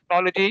 the Yeah.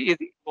 technology is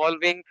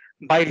evolving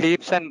by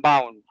leaps and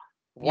bounds.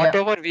 Yeah.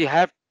 Whatever we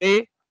have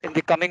today, in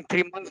the coming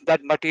 3 months,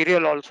 that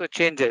material also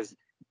changes.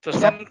 So Yep.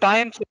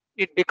 sometimes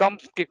it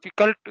becomes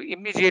difficult to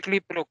immediately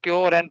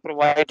procure and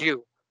provide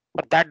you.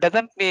 But that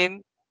doesn't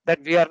mean that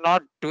we are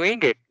not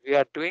doing it. We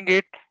are doing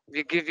it.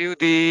 We give you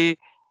the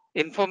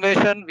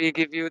information, we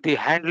give you the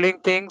handling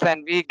things,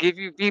 and we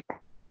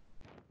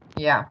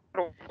Yeah.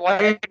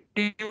 provide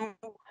you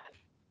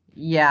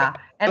Yeah.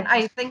 And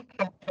I think,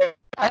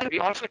 and we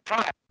also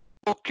try to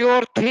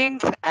procure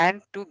things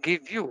and to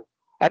give you.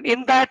 And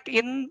in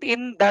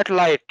that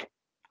light,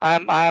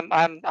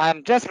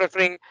 I'm just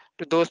referring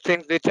to those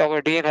things which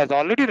our dean has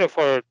already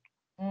referred: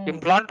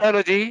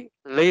 implantology,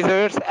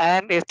 lasers,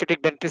 and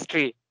aesthetic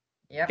dentistry.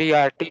 yep. We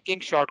are taking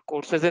short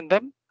courses in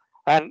them,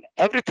 and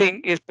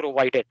everything is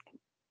provided.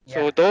 Yeah.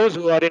 So those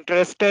who are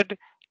interested,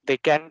 they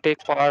can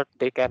take part.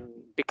 They can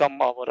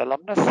become our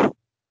alumnus.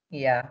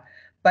 Yeah.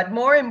 But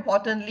more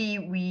importantly,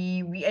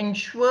 we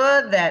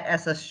ensure that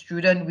as a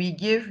student, we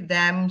give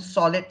them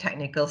solid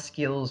technical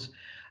skills.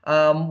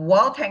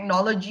 While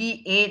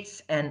technology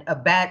aids and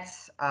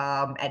abets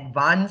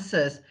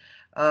advances,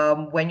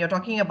 when you're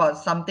talking about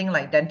something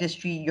like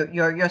dentistry,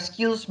 your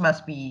skills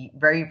must be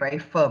very, very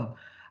firm.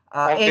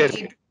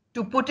 Obviously.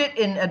 To put it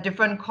in a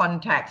different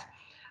context,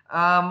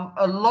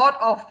 a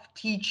lot of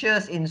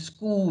teachers in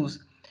schools,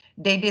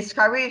 they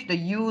discourage the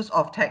use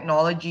of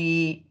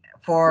technology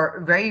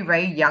for very,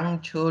 very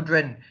young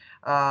children,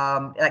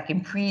 like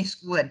in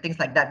preschool and things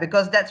like that,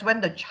 because that's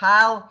when the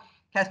child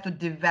has to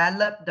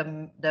develop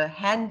the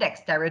hand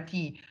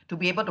dexterity to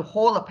be able to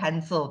hold a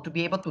pencil, to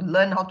be able to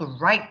learn how to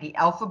write the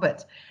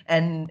alphabet,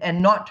 and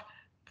not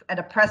at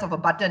the press of a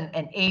button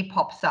an A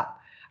pops up.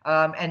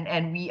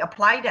 And we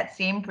apply that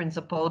same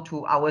principle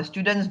to our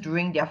students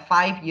during their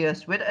 5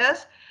 years with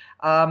us.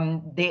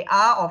 They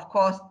are, of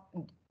course,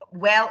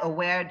 well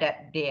aware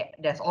that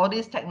there's all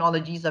these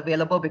technologies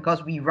available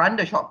because we run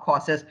the short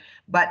courses,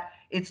 but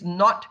it's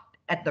not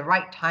at the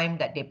right time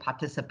that they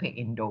participate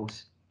in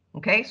those.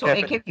 Okay, so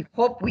Definitely. AK, we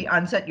hope we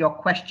answered your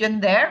question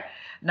there.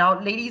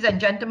 Now, ladies and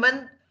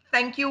gentlemen,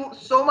 thank you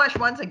so much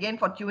once again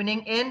for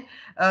tuning in.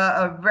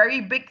 A very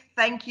big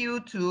thank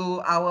you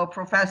to our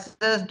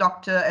professors,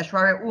 Dr.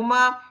 Eswara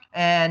Uma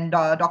and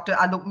Dr.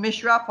 Alok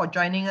Misra, for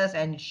joining us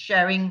and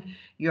sharing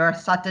your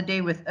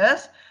Saturday with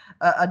us.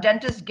 A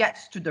dentist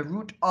gets to the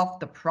root of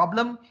the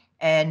problem,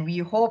 and we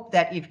hope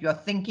that if you're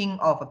thinking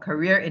of a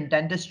career in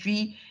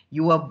dentistry,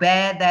 you will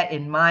bear that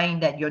in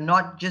mind, that you're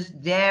not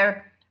just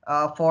there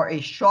for a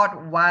short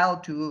while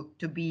to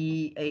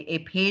be a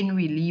pain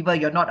reliever.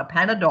 You're not a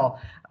Panadol,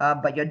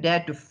 but you're there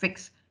to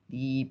fix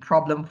the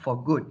problem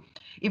for good.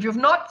 If you've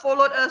not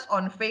followed us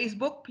on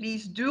Facebook,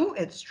 please do.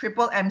 It's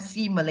Triple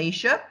MC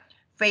Malaysia,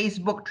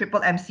 Facebook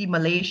Triple MC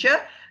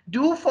Malaysia.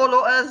 Do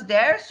follow us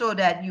there so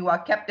that you are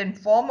kept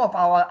informed of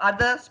our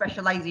other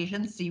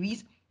specialization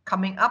series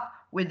coming up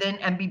within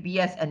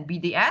MBBS and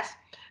BDS.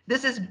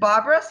 This is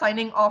Barbara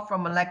signing off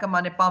from Malacca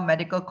Manipal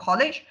Medical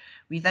College.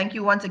 We thank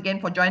you once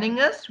again for joining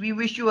us. We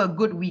wish you a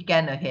good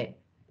weekend ahead.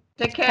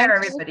 Take care, Thank you.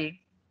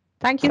 everybody.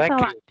 Thank you so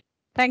Thank much. you.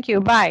 Thank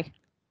you. Bye.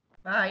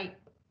 Bye.